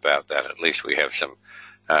informed about that. At least we have some.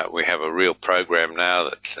 We have a real program now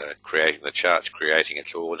that's creating the charts, creating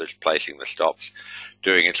its orders, placing the stops,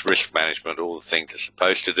 doing its risk management, all the things it's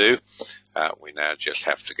supposed to do. We now just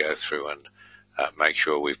have to go through and make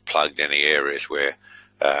sure we've plugged any areas where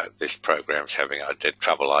this program's having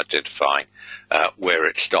trouble identifying where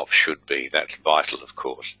its stops should be. That's vital, of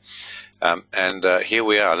course. Here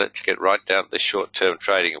we are. Let's get right down to the short-term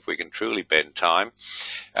trading. If we can truly bend time,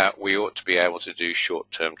 we ought to be able to do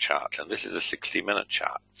short-term charts. And this is a 60-minute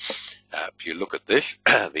chart. If you look at this,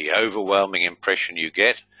 the overwhelming impression you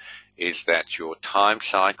get is that your time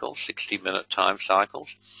cycles, 60-minute time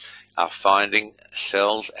cycles, are finding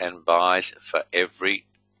sells and buys for every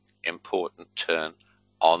important turn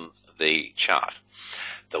on the chart.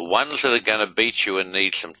 The ones that are going to beat you and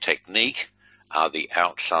need some technique are the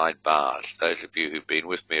outside bars. Those of you who've been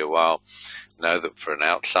with me a while know that for an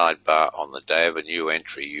outside bar on the day of a new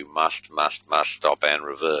entry, you must stop and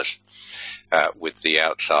reverse with the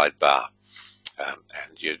outside bar.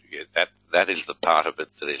 And that is the part of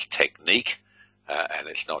it that is technique, and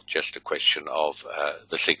it's not just a question of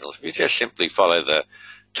the signals. If you just simply follow the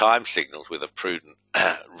time signals with a prudent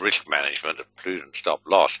risk management, a prudent stop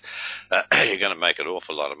loss, you're going to make an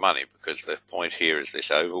awful lot of money, because the point here is this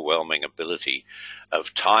overwhelming ability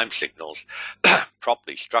of time signals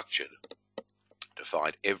properly structured to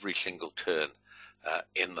find every single turn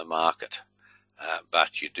in the market.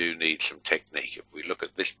 But you do need some technique. If we look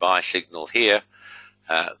at this buy signal here,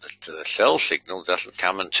 the sell signal doesn't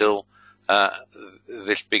come until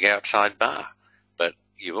this big outside bar. But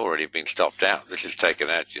you've already been stopped out. This has taken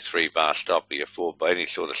out your 3-bar stop or your 4-bar, any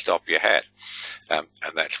sort of stop you had. And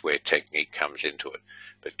that's where technique comes into it.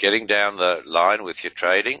 But getting down the line with your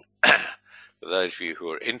trading, for those of you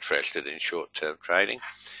who are interested in short-term trading,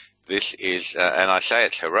 this is, and I say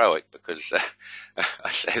it's heroic because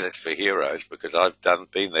I say that for heroes, because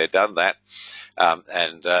I've been there, done that,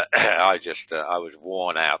 and I was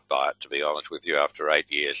worn out by it, to be honest with you, after 8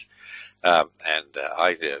 years. And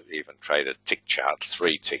I even traded tick charts,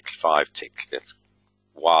 3 ticks, 5 ticks, just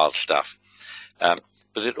wild stuff.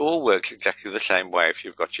 But it all works exactly the same way if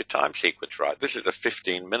you've got your time sequence right. This is a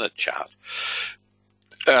 15-minute chart.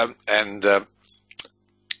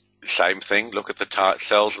 Same thing, look at the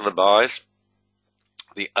sells and the buys.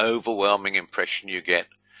 The overwhelming impression you get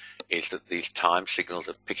is that these time signals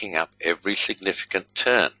are picking up every significant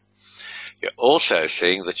turn. You're also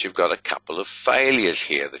seeing that you've got a couple of failures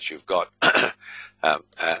here, that you've got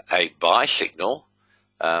a buy signal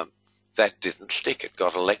that didn't stick. It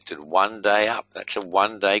got elected one day up. That's a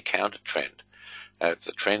one-day counter trend. If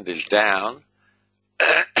the trend is down,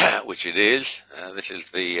 which it is, this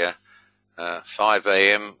is the 5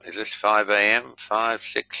 a.m. Is this 5 a.m.? 5,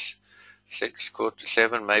 6,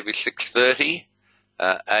 6:45, maybe 6:30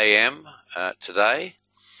 a.m. Today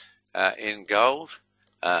in gold.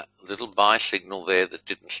 Little buy signal there that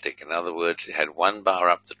didn't stick. In other words, it had 1 bar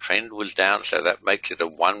up, the trend was down, so that makes it a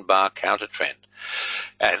 1-bar counter trend.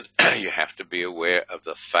 And you have to be aware of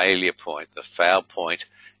the failure point. The fail point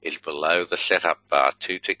is below the setup bar,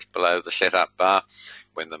 2 ticks below the setup bar.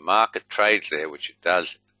 When the market trades there, which it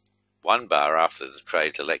does 1 bar after the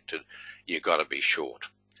trade's elected, you've got to be short.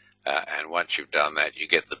 And once you've done that, you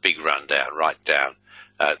get the big rundown right down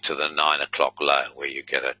to the 9 o'clock low, where you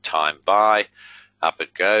get a time buy. Up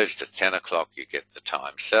it goes to 10 o'clock, you get the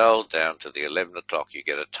time sell. Down to the 11 o'clock, you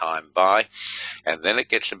get a time buy. And then it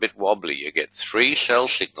gets a bit wobbly. You get 3 sell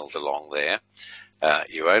signals along there.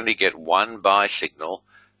 You only get 1 buy signal,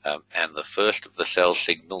 and the first of the sell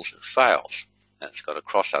signals fails. And it's got a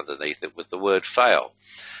cross underneath it with the word fail.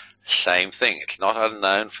 Same thing. It's not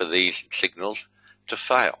unknown for these signals to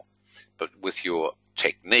fail. But with your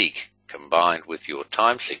technique combined with your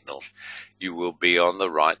time signals, you will be on the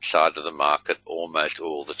right side of the market almost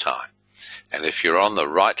all the time. And if you're on the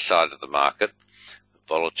right side of the market, the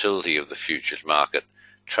volatility of the futures market,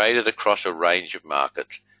 traded across a range of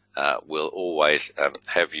markets, will always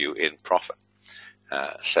have you in profit.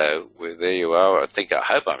 So there you are. I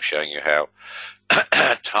hope I'm showing you how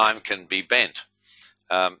time can be bent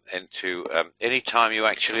into any time you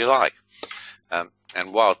actually like.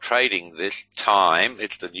 And while trading this time,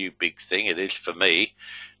 it's the new big thing. It is for me,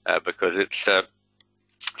 because it's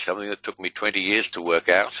something that took me 20 years to work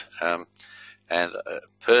out. And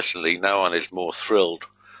personally, no one is more thrilled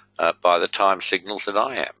by the time signals than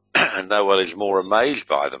I am. And no one is more amazed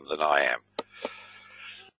by them than I am.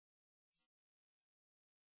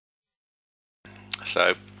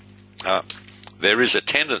 So there is a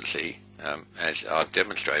tendency, as I've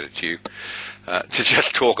demonstrated to you, to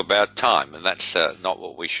just talk about time, and that's not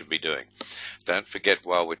what we should be doing. Don't forget,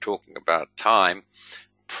 while we're talking about time,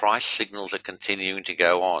 price signals are continuing to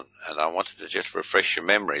go on, and I wanted to just refresh your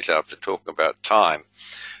memories after talking about time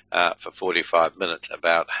for 45 minutes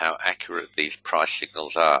about how accurate these price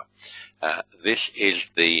signals are. This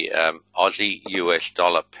is the Aussie US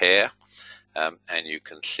dollar pair, and you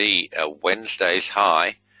can see Wednesday's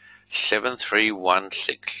high,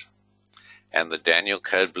 7316. And the Daniel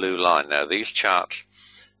Code blue line. Now, these charts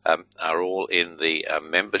are all in the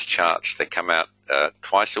members charts. They come out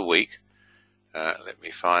twice a week. Let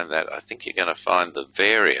me find that. I think you're going to find the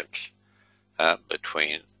variance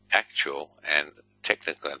between actual and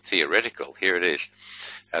technical and theoretical. Here it is.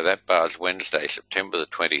 That bar's Wednesday, September the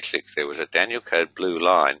 26th. There was a Daniel Code blue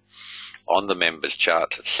line on the members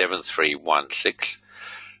charts at 7316,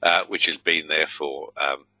 which has been there for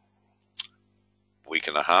a week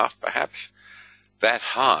and a half, perhaps. That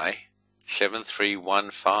high,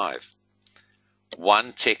 7315.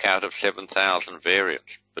 One tick out of 7,000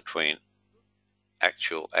 variance between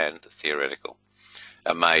actual and theoretical.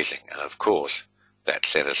 Amazing. And of course, that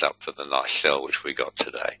set us up for the nice sell which we got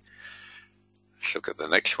today. Let's look at the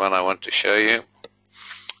next one I want to show you.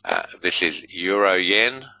 This is Euro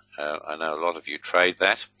Yen. I know a lot of you trade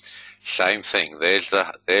that. Same thing. There's the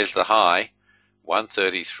high,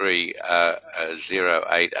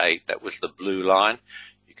 133.088. That was the blue line.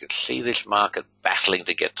 You can see this market battling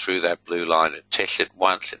to get through that blue line. It tests it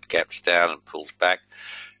once, it gaps down and pulls back.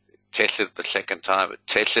 It tests it the second time, it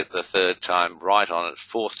tests it the third time, right on it.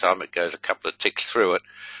 Fourth time it goes a couple of ticks through it.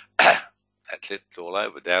 That's it, it's all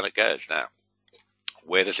over. Down it goes now.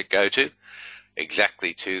 Where does it go to?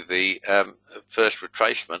 Exactly to the first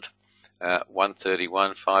retracement,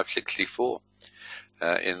 131.564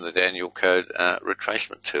 in the Daniel Code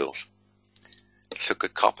retracement tools. Let's look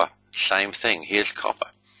at copper. Same thing. Here's copper.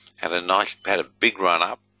 Had a big run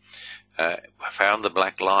up. Found the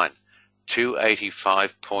black line,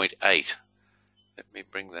 285.8. Let me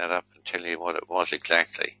bring that up and tell you what it was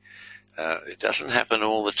exactly. It doesn't happen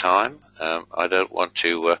all the time. I don't want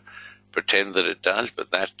to pretend that it does,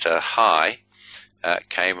 but that high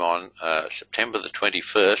came on September the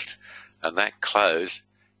 21st, and that close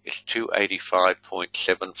is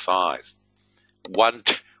 285.75.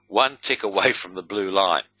 One tick away from the blue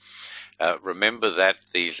line. Remember that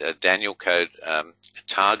these Daniel Code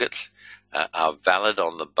targets are valid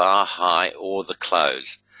on the bar high or the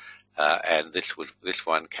close, and this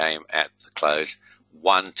one came at the close,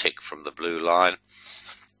 one tick from the blue line.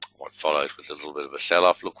 What follows was a little bit of a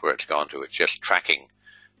sell-off. Look where it's gone to. It's just tracking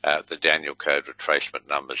the Daniel Code retracement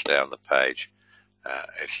numbers down the page.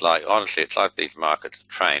 Honestly, it's like these markets are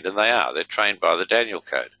trained, and they are. They're trained by the Daniel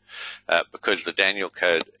Code because the Daniel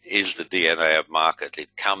Code is the DNA of markets.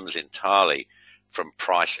 It comes entirely from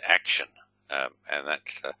price action, and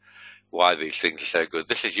that's why these things are so good.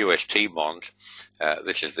 This is UST bonds.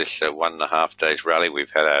 This is this 1.5 days rally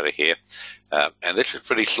we've had out of here, and this is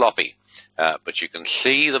pretty sloppy, but you can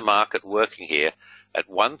see the market working here. At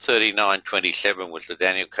 139.27 was the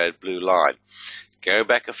Daniel Code blue line. Go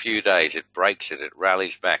back a few days, it breaks it, it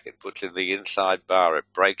rallies back, it puts in the inside bar, it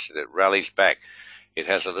breaks it, it rallies back, it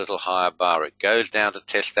has a little higher bar, it goes down to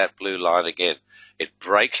test that blue line again, it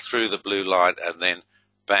breaks through the blue line, and then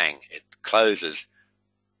bang, it closes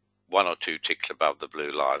one or two ticks above the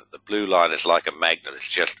blue line. The blue line is like a magnet, it's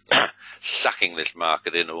just sucking this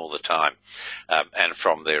market in all the time, and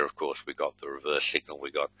from there, of course, we got the reverse signal.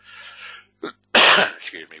 We got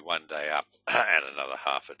excuse me, 1 day up and another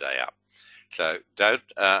half a day up. So don't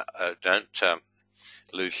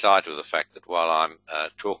lose sight of the fact that while I'm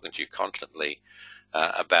talking to you constantly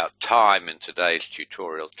about time in today's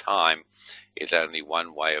tutorial, time is only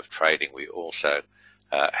one way of trading. We also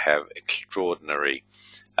have extraordinary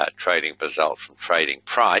trading results from trading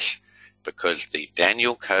price, because the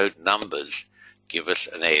Daniel Code numbers give us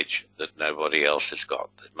an edge that nobody else has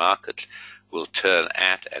got. The markets will turn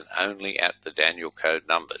at and only at the Daniel Code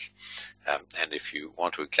numbers. And if you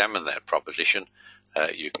want to examine that proposition,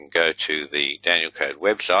 you can go to the Daniel Code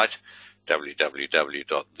website,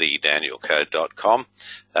 www.thedanielcode.com,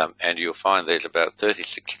 and you'll find there's about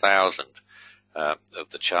 36,000 of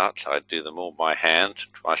the charts. I do them all by hand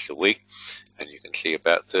twice a week, and you can see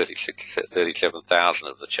about 37,000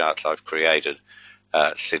 of the charts I've created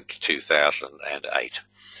since 2008.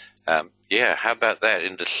 Yeah, how about that?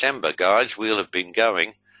 In December, guys, we'll have been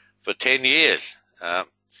going for 10 years.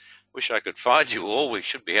 Wish I could find you all. We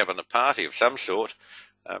should be having a party of some sort.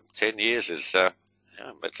 10 years is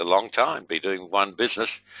it's a long time. Be doing one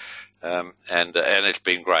business, and it's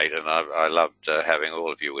been great. And I loved having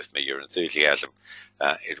all of you with me. Your enthusiasm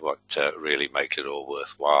is what really makes it all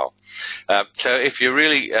worthwhile. So if you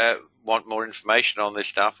really want more information on this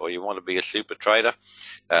stuff, or you want to be a super trader,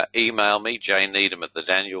 email me,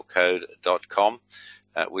 jneedham@thedanielcode.com,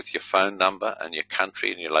 with your phone number and your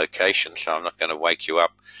country and your location. So I'm not going to wake you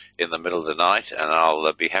up in the middle of the night, and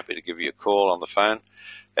I'll be happy to give you a call on the phone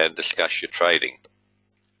and discuss your trading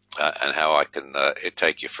and how I can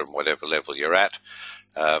take you from whatever level you're at,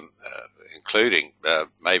 including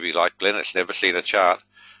maybe like Glenn, it's never seen a chart.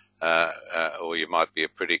 Or you might be a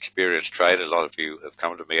pretty experienced trader. A lot of you have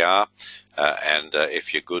come to me and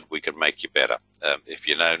if you're good, we can make you better. If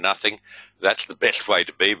you know nothing, that's the best way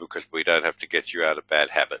to be, because we don't have to get you out of bad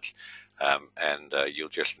habits. And you'll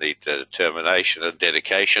just need determination and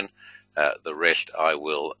dedication. The rest I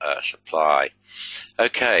will supply.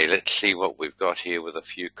 Okay, let's see what we've got here with a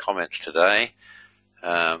few comments today.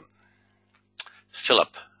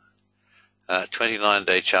 Philip,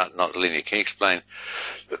 29-day chart, not linear. Can you explain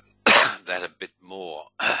that a bit more.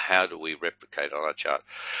 How do we replicate on our chart?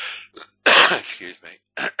 Excuse me.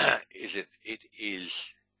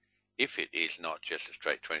 If it is not just a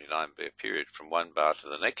straight 29 bar period from one bar to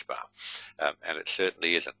the next bar, and it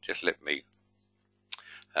certainly isn't. Just let me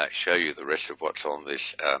show you the rest of what's on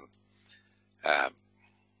this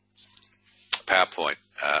PowerPoint,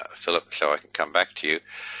 Philip, so I can come back to you.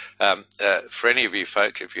 For any of you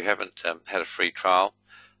folks, if you haven't had a free trial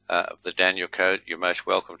of the Daniel Code, you're most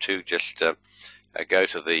welcome to. Just go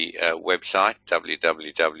to the website,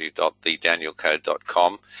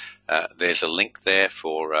 www.thedanielcode.com. There's a link there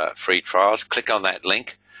for free trials. Click on that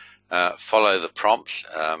link, follow the prompts,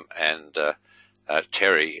 and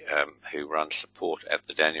Terry, who runs support at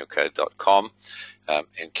thedanielcode.com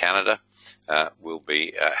in Canada, will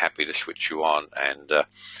be happy to switch you on and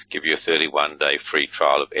give you a 31-day free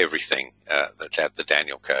trial of everything that's at the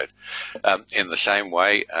Daniel Code. In the same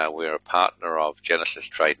way, we're a partner of Genesis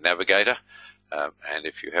Trade Navigator, and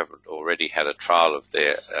if you haven't already had a trial of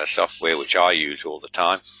their software, which I use all the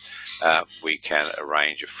time, we can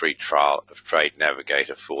arrange a free trial of Trade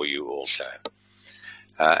Navigator for you also.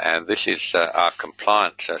 And this is our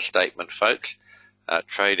compliance statement, folks.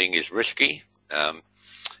 Trading is risky.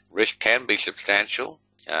 Risk can be substantial,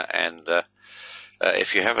 and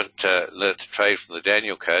if you haven't learnt to trade from the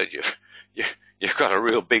Daniel Code, you've got a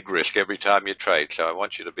real big risk every time you trade. So I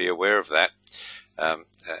want you to be aware of that.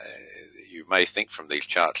 You may think from these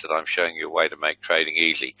charts that I'm showing you a way to make trading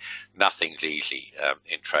easy. Nothing's easy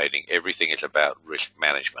in trading. Everything is about risk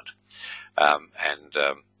management and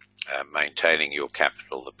maintaining your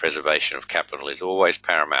capital. The preservation of capital is always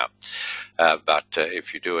paramount. But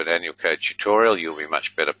if you do a Daniel Code tutorial, you'll be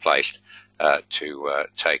much better placed to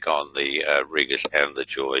take on the rigors and the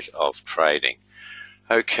joys of trading.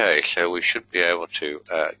 Okay, so we should be able to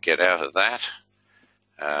get out of that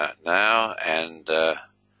now, and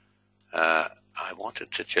I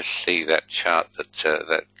wanted to just see that chart,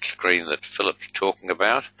 that screen that Philip's talking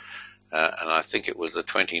about, and I think it was the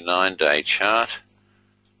 29-day chart.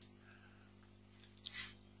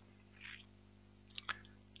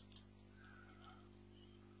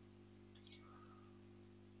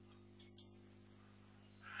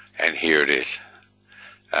 And here it is.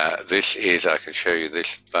 This is, I can show you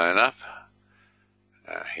this bone up.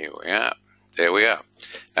 Here we are. There we are.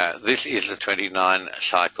 This is the 29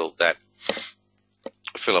 cycle that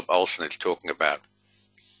Philip Olson is talking about.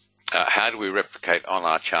 How do we replicate on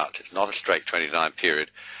our charts? It's not a straight 29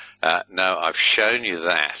 period. No, I've shown you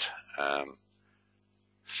that,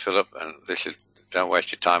 Philip, and this is, don't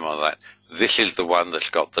waste your time on that. This is the one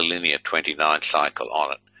that's got the linear 29 cycle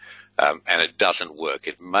on it. And it doesn't work.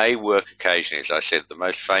 It may work occasionally. As I said, the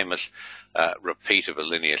most famous repeat of a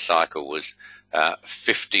linear cycle was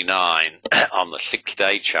 59 on the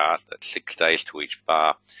 6-day chart. That's 6 days to each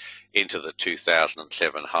bar into the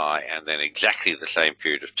 2007 high, and then exactly the same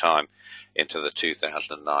period of time into the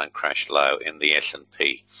 2009 crash low in the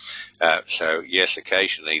S&P. So yes,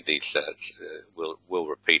 occasionally these will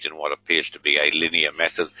repeat in what appears to be a linear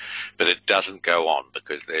method, but it doesn't go on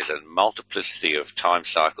because there's a multiplicity of time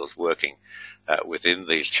cycles working within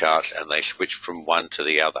these charts, and they switch from one to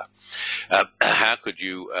the other. How could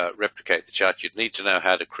you replicate the chart? You'd need to know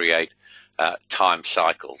how to create time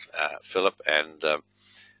cycles, Philip, and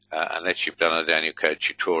unless you've done a Daniel Code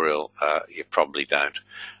tutorial, you probably don't.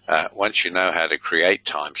 Once you know how to create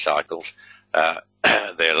time cycles,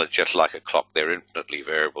 they're just like a clock. They're infinitely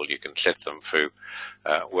variable. You can set them through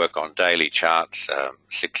work on daily charts,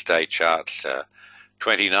 6-day charts.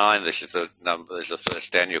 29, this is the number. This is the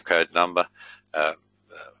first Daniel Code number.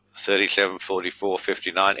 37, 44,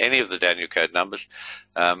 59, any of the Daniel Code numbers,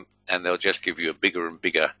 and they'll just give you a bigger and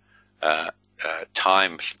bigger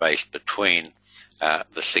time space between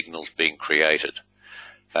the signals being created.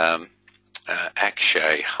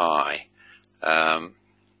 Akshay, hi. Yeah,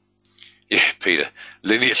 Peter,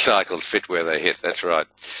 linear cycles fit where they hit, that's right.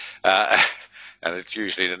 And it's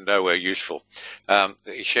usually nowhere useful.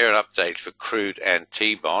 Share an update for crude and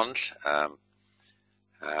T-bonds.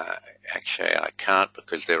 Actually, I can't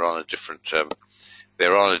because they're on a different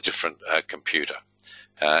computer.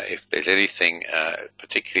 If there's anything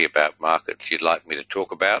particularly about markets you'd like me to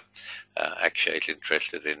talk about, Akshay's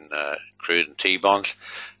interested in crude and T-bonds.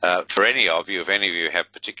 For any of you, if any of you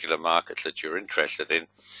have particular markets that you're interested in,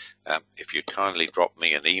 if you'd kindly drop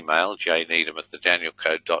me an email,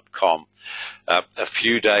 jneedham@thedanielcode.com, a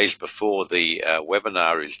few days before the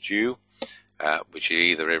webinar is due, which is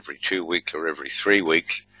either every 2 weeks or every 3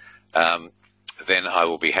 weeks, then I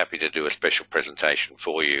will be happy to do a special presentation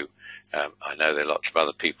for you. I know there are lots of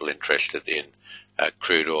other people interested in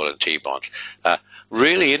crude oil and T-bonds.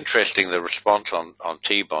 Really interesting, the response on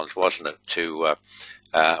T-bonds, wasn't it, to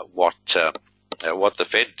what the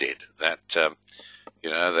Fed did? That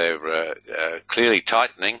they're clearly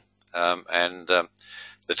tightening, and the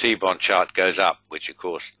T-bond chart goes up, which of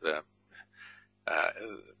course the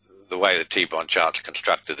way the T-bond chart's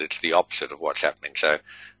constructed, it's the opposite of what's happening. So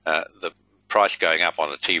the price going up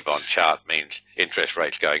on a T-bond chart means interest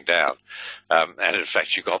rates going down. And in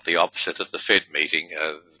fact, you got the opposite at the Fed meeting,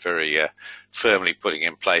 very firmly putting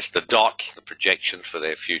in place the dots, the projections for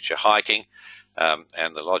their future hiking.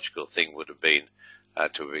 And the logical thing would have been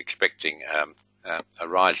to be expecting a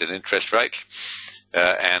rise in interest rates.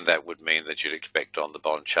 And that would mean that you'd expect on the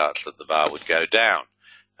bond charts that the bar would go down.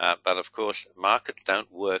 But of course, markets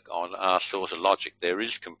don't work on our sort of logic. There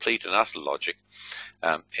is complete and utter logic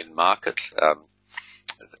in markets,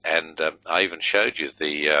 and I even showed you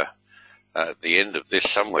at the end of this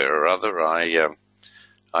somewhere or other.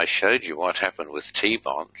 I showed you what happened with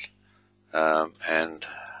T-bonds, and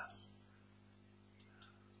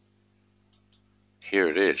here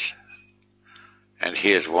it is, and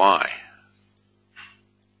here's why.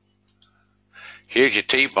 Here's your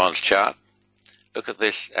T-bonds chart. Look at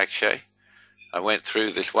this, Akshay. I went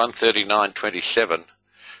through this. 139.27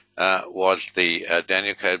 was the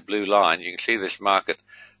Daniel Code blue line. You can see this market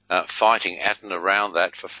fighting at and around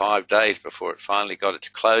that for 5 days before it finally got its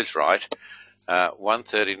close right.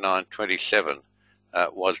 139.27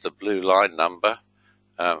 was the blue line number.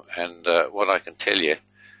 And what I can tell you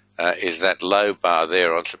is that low bar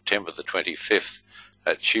there on September the 25th,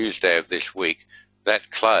 Tuesday of this week,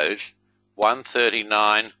 that closed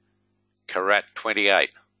 139 carat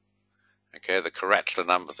 28. Okay, the carat's the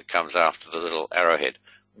number that comes after the little arrowhead.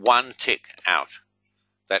 One tick out.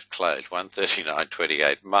 That closed,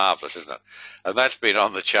 139.28. Marvellous, isn't it? And that's been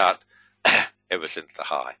on the chart ever since the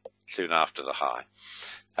high, soon after the high.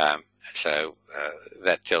 So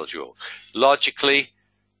that tells you all. Logically,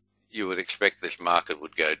 you would expect this market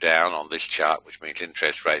would go down on this chart, which means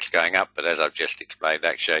interest rates going up. But as I've just explained,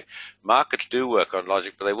 actually, markets do work on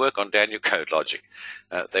logic, but they work on Daniel Code logic.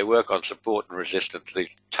 They work on support and resistance, the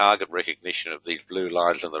target recognition of these blue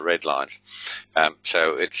lines and the red lines.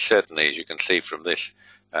 So it's certainly, as you can see from this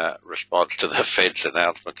response to the Fed's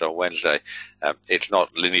announcement on Wednesday, it's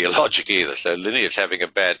not linear logic either. So linear's having a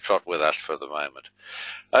bad trot with us for the moment.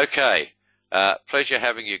 Okay, pleasure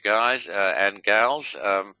having you guys and gals.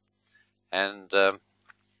 And let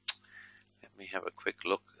me have a quick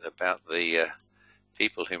look about the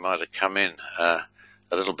people who might have come in a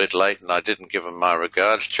little bit late, and I didn't give them my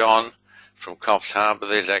regards. John from Coffs Harbour,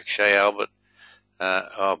 there's Akshay Albert.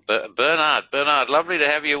 Bernard, lovely to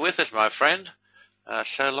have you with us, my friend.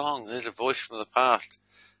 So long. There's a voice from the past.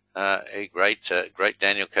 A great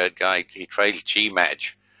Daniel Code guy. He trades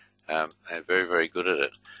GMAG, and very, very good at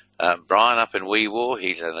it. Brian up in Weewar,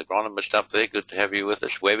 he's an agronomist up there. Good to have you with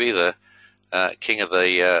us. Webby, the king of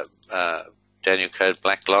the Daniel Code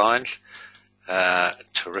black lines.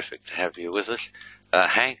 Terrific to have you with us.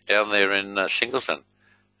 Hank down there in Singleton.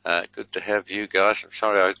 Good to have you guys. I'm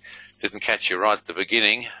sorry I didn't catch you right at the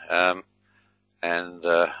beginning. And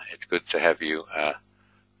it's good to have you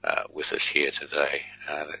with us here today.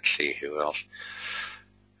 Let's see who else.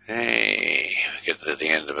 Hey, we're getting to the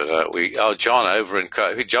end of it. John over in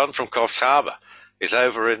John from Coffs Harbour is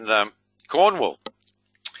over in Cornwall,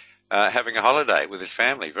 having a holiday with his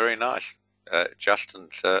family. Very nice.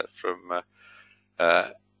 Justin's from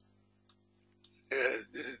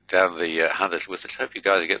down the Hunters with us. Hope you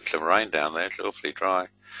guys are getting some rain down there. It's awfully dry.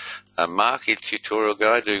 Mark, his tutorial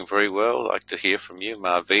guy, doing very well. Like to hear from you.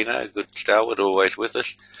 Marvina, good stalwart, always with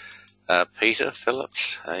us. Peter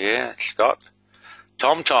Phillips, yeah, Scott.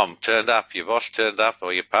 Tom turned up. Your boss turned up,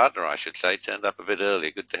 or your partner, I should say, turned up a bit earlier.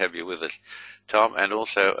 Good to have you with us, Tom. And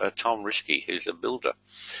also Tom Risky, who's a builder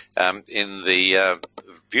in the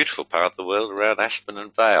beautiful part of the world around Aspen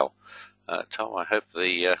and Vale. Tom, I hope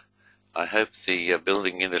the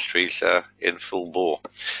building industry's in full bore.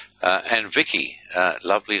 And Vicky,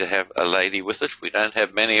 lovely to have a lady with us. We don't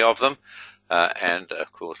have many of them. And,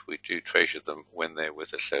 of course, we do treasure them when they're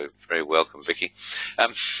with us. So very welcome, Vicky.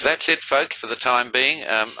 That's it, folks, for the time being.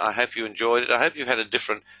 I hope you enjoyed it. I hope you've had a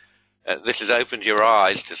different this has opened your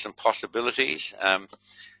eyes to some possibilities.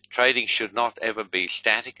 Trading should not ever be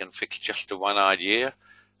static and fixed just to one idea.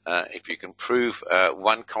 If you can prove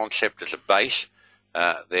one concept as a base,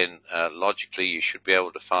 then logically you should be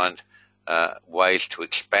able to find ways to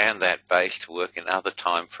expand that base to work in other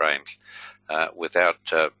time frames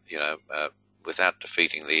without without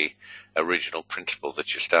defeating the original principle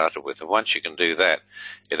that you started with. And once you can do that,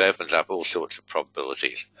 it opens up all sorts of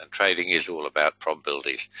probabilities. And trading is all about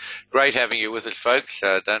probabilities. Great having you with us, folks.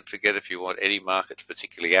 Don't forget, if you want any markets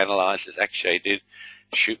particularly analysed, as Akshay did,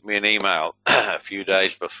 shoot me an email a few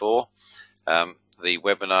days before the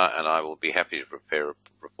webinar, and I will be happy to prepare a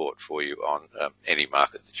report for you on any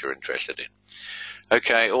market that you're interested in.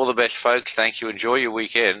 Okay, all the best, folks. Thank you. Enjoy your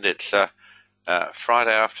weekend. It's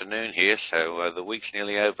Friday afternoon here, so the week's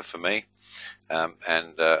nearly over for me,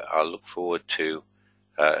 and I look forward to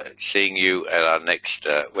seeing you at our next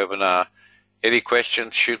webinar. Any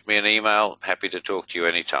questions, shoot me an email. Happy to talk to you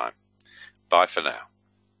anytime. Bye for now.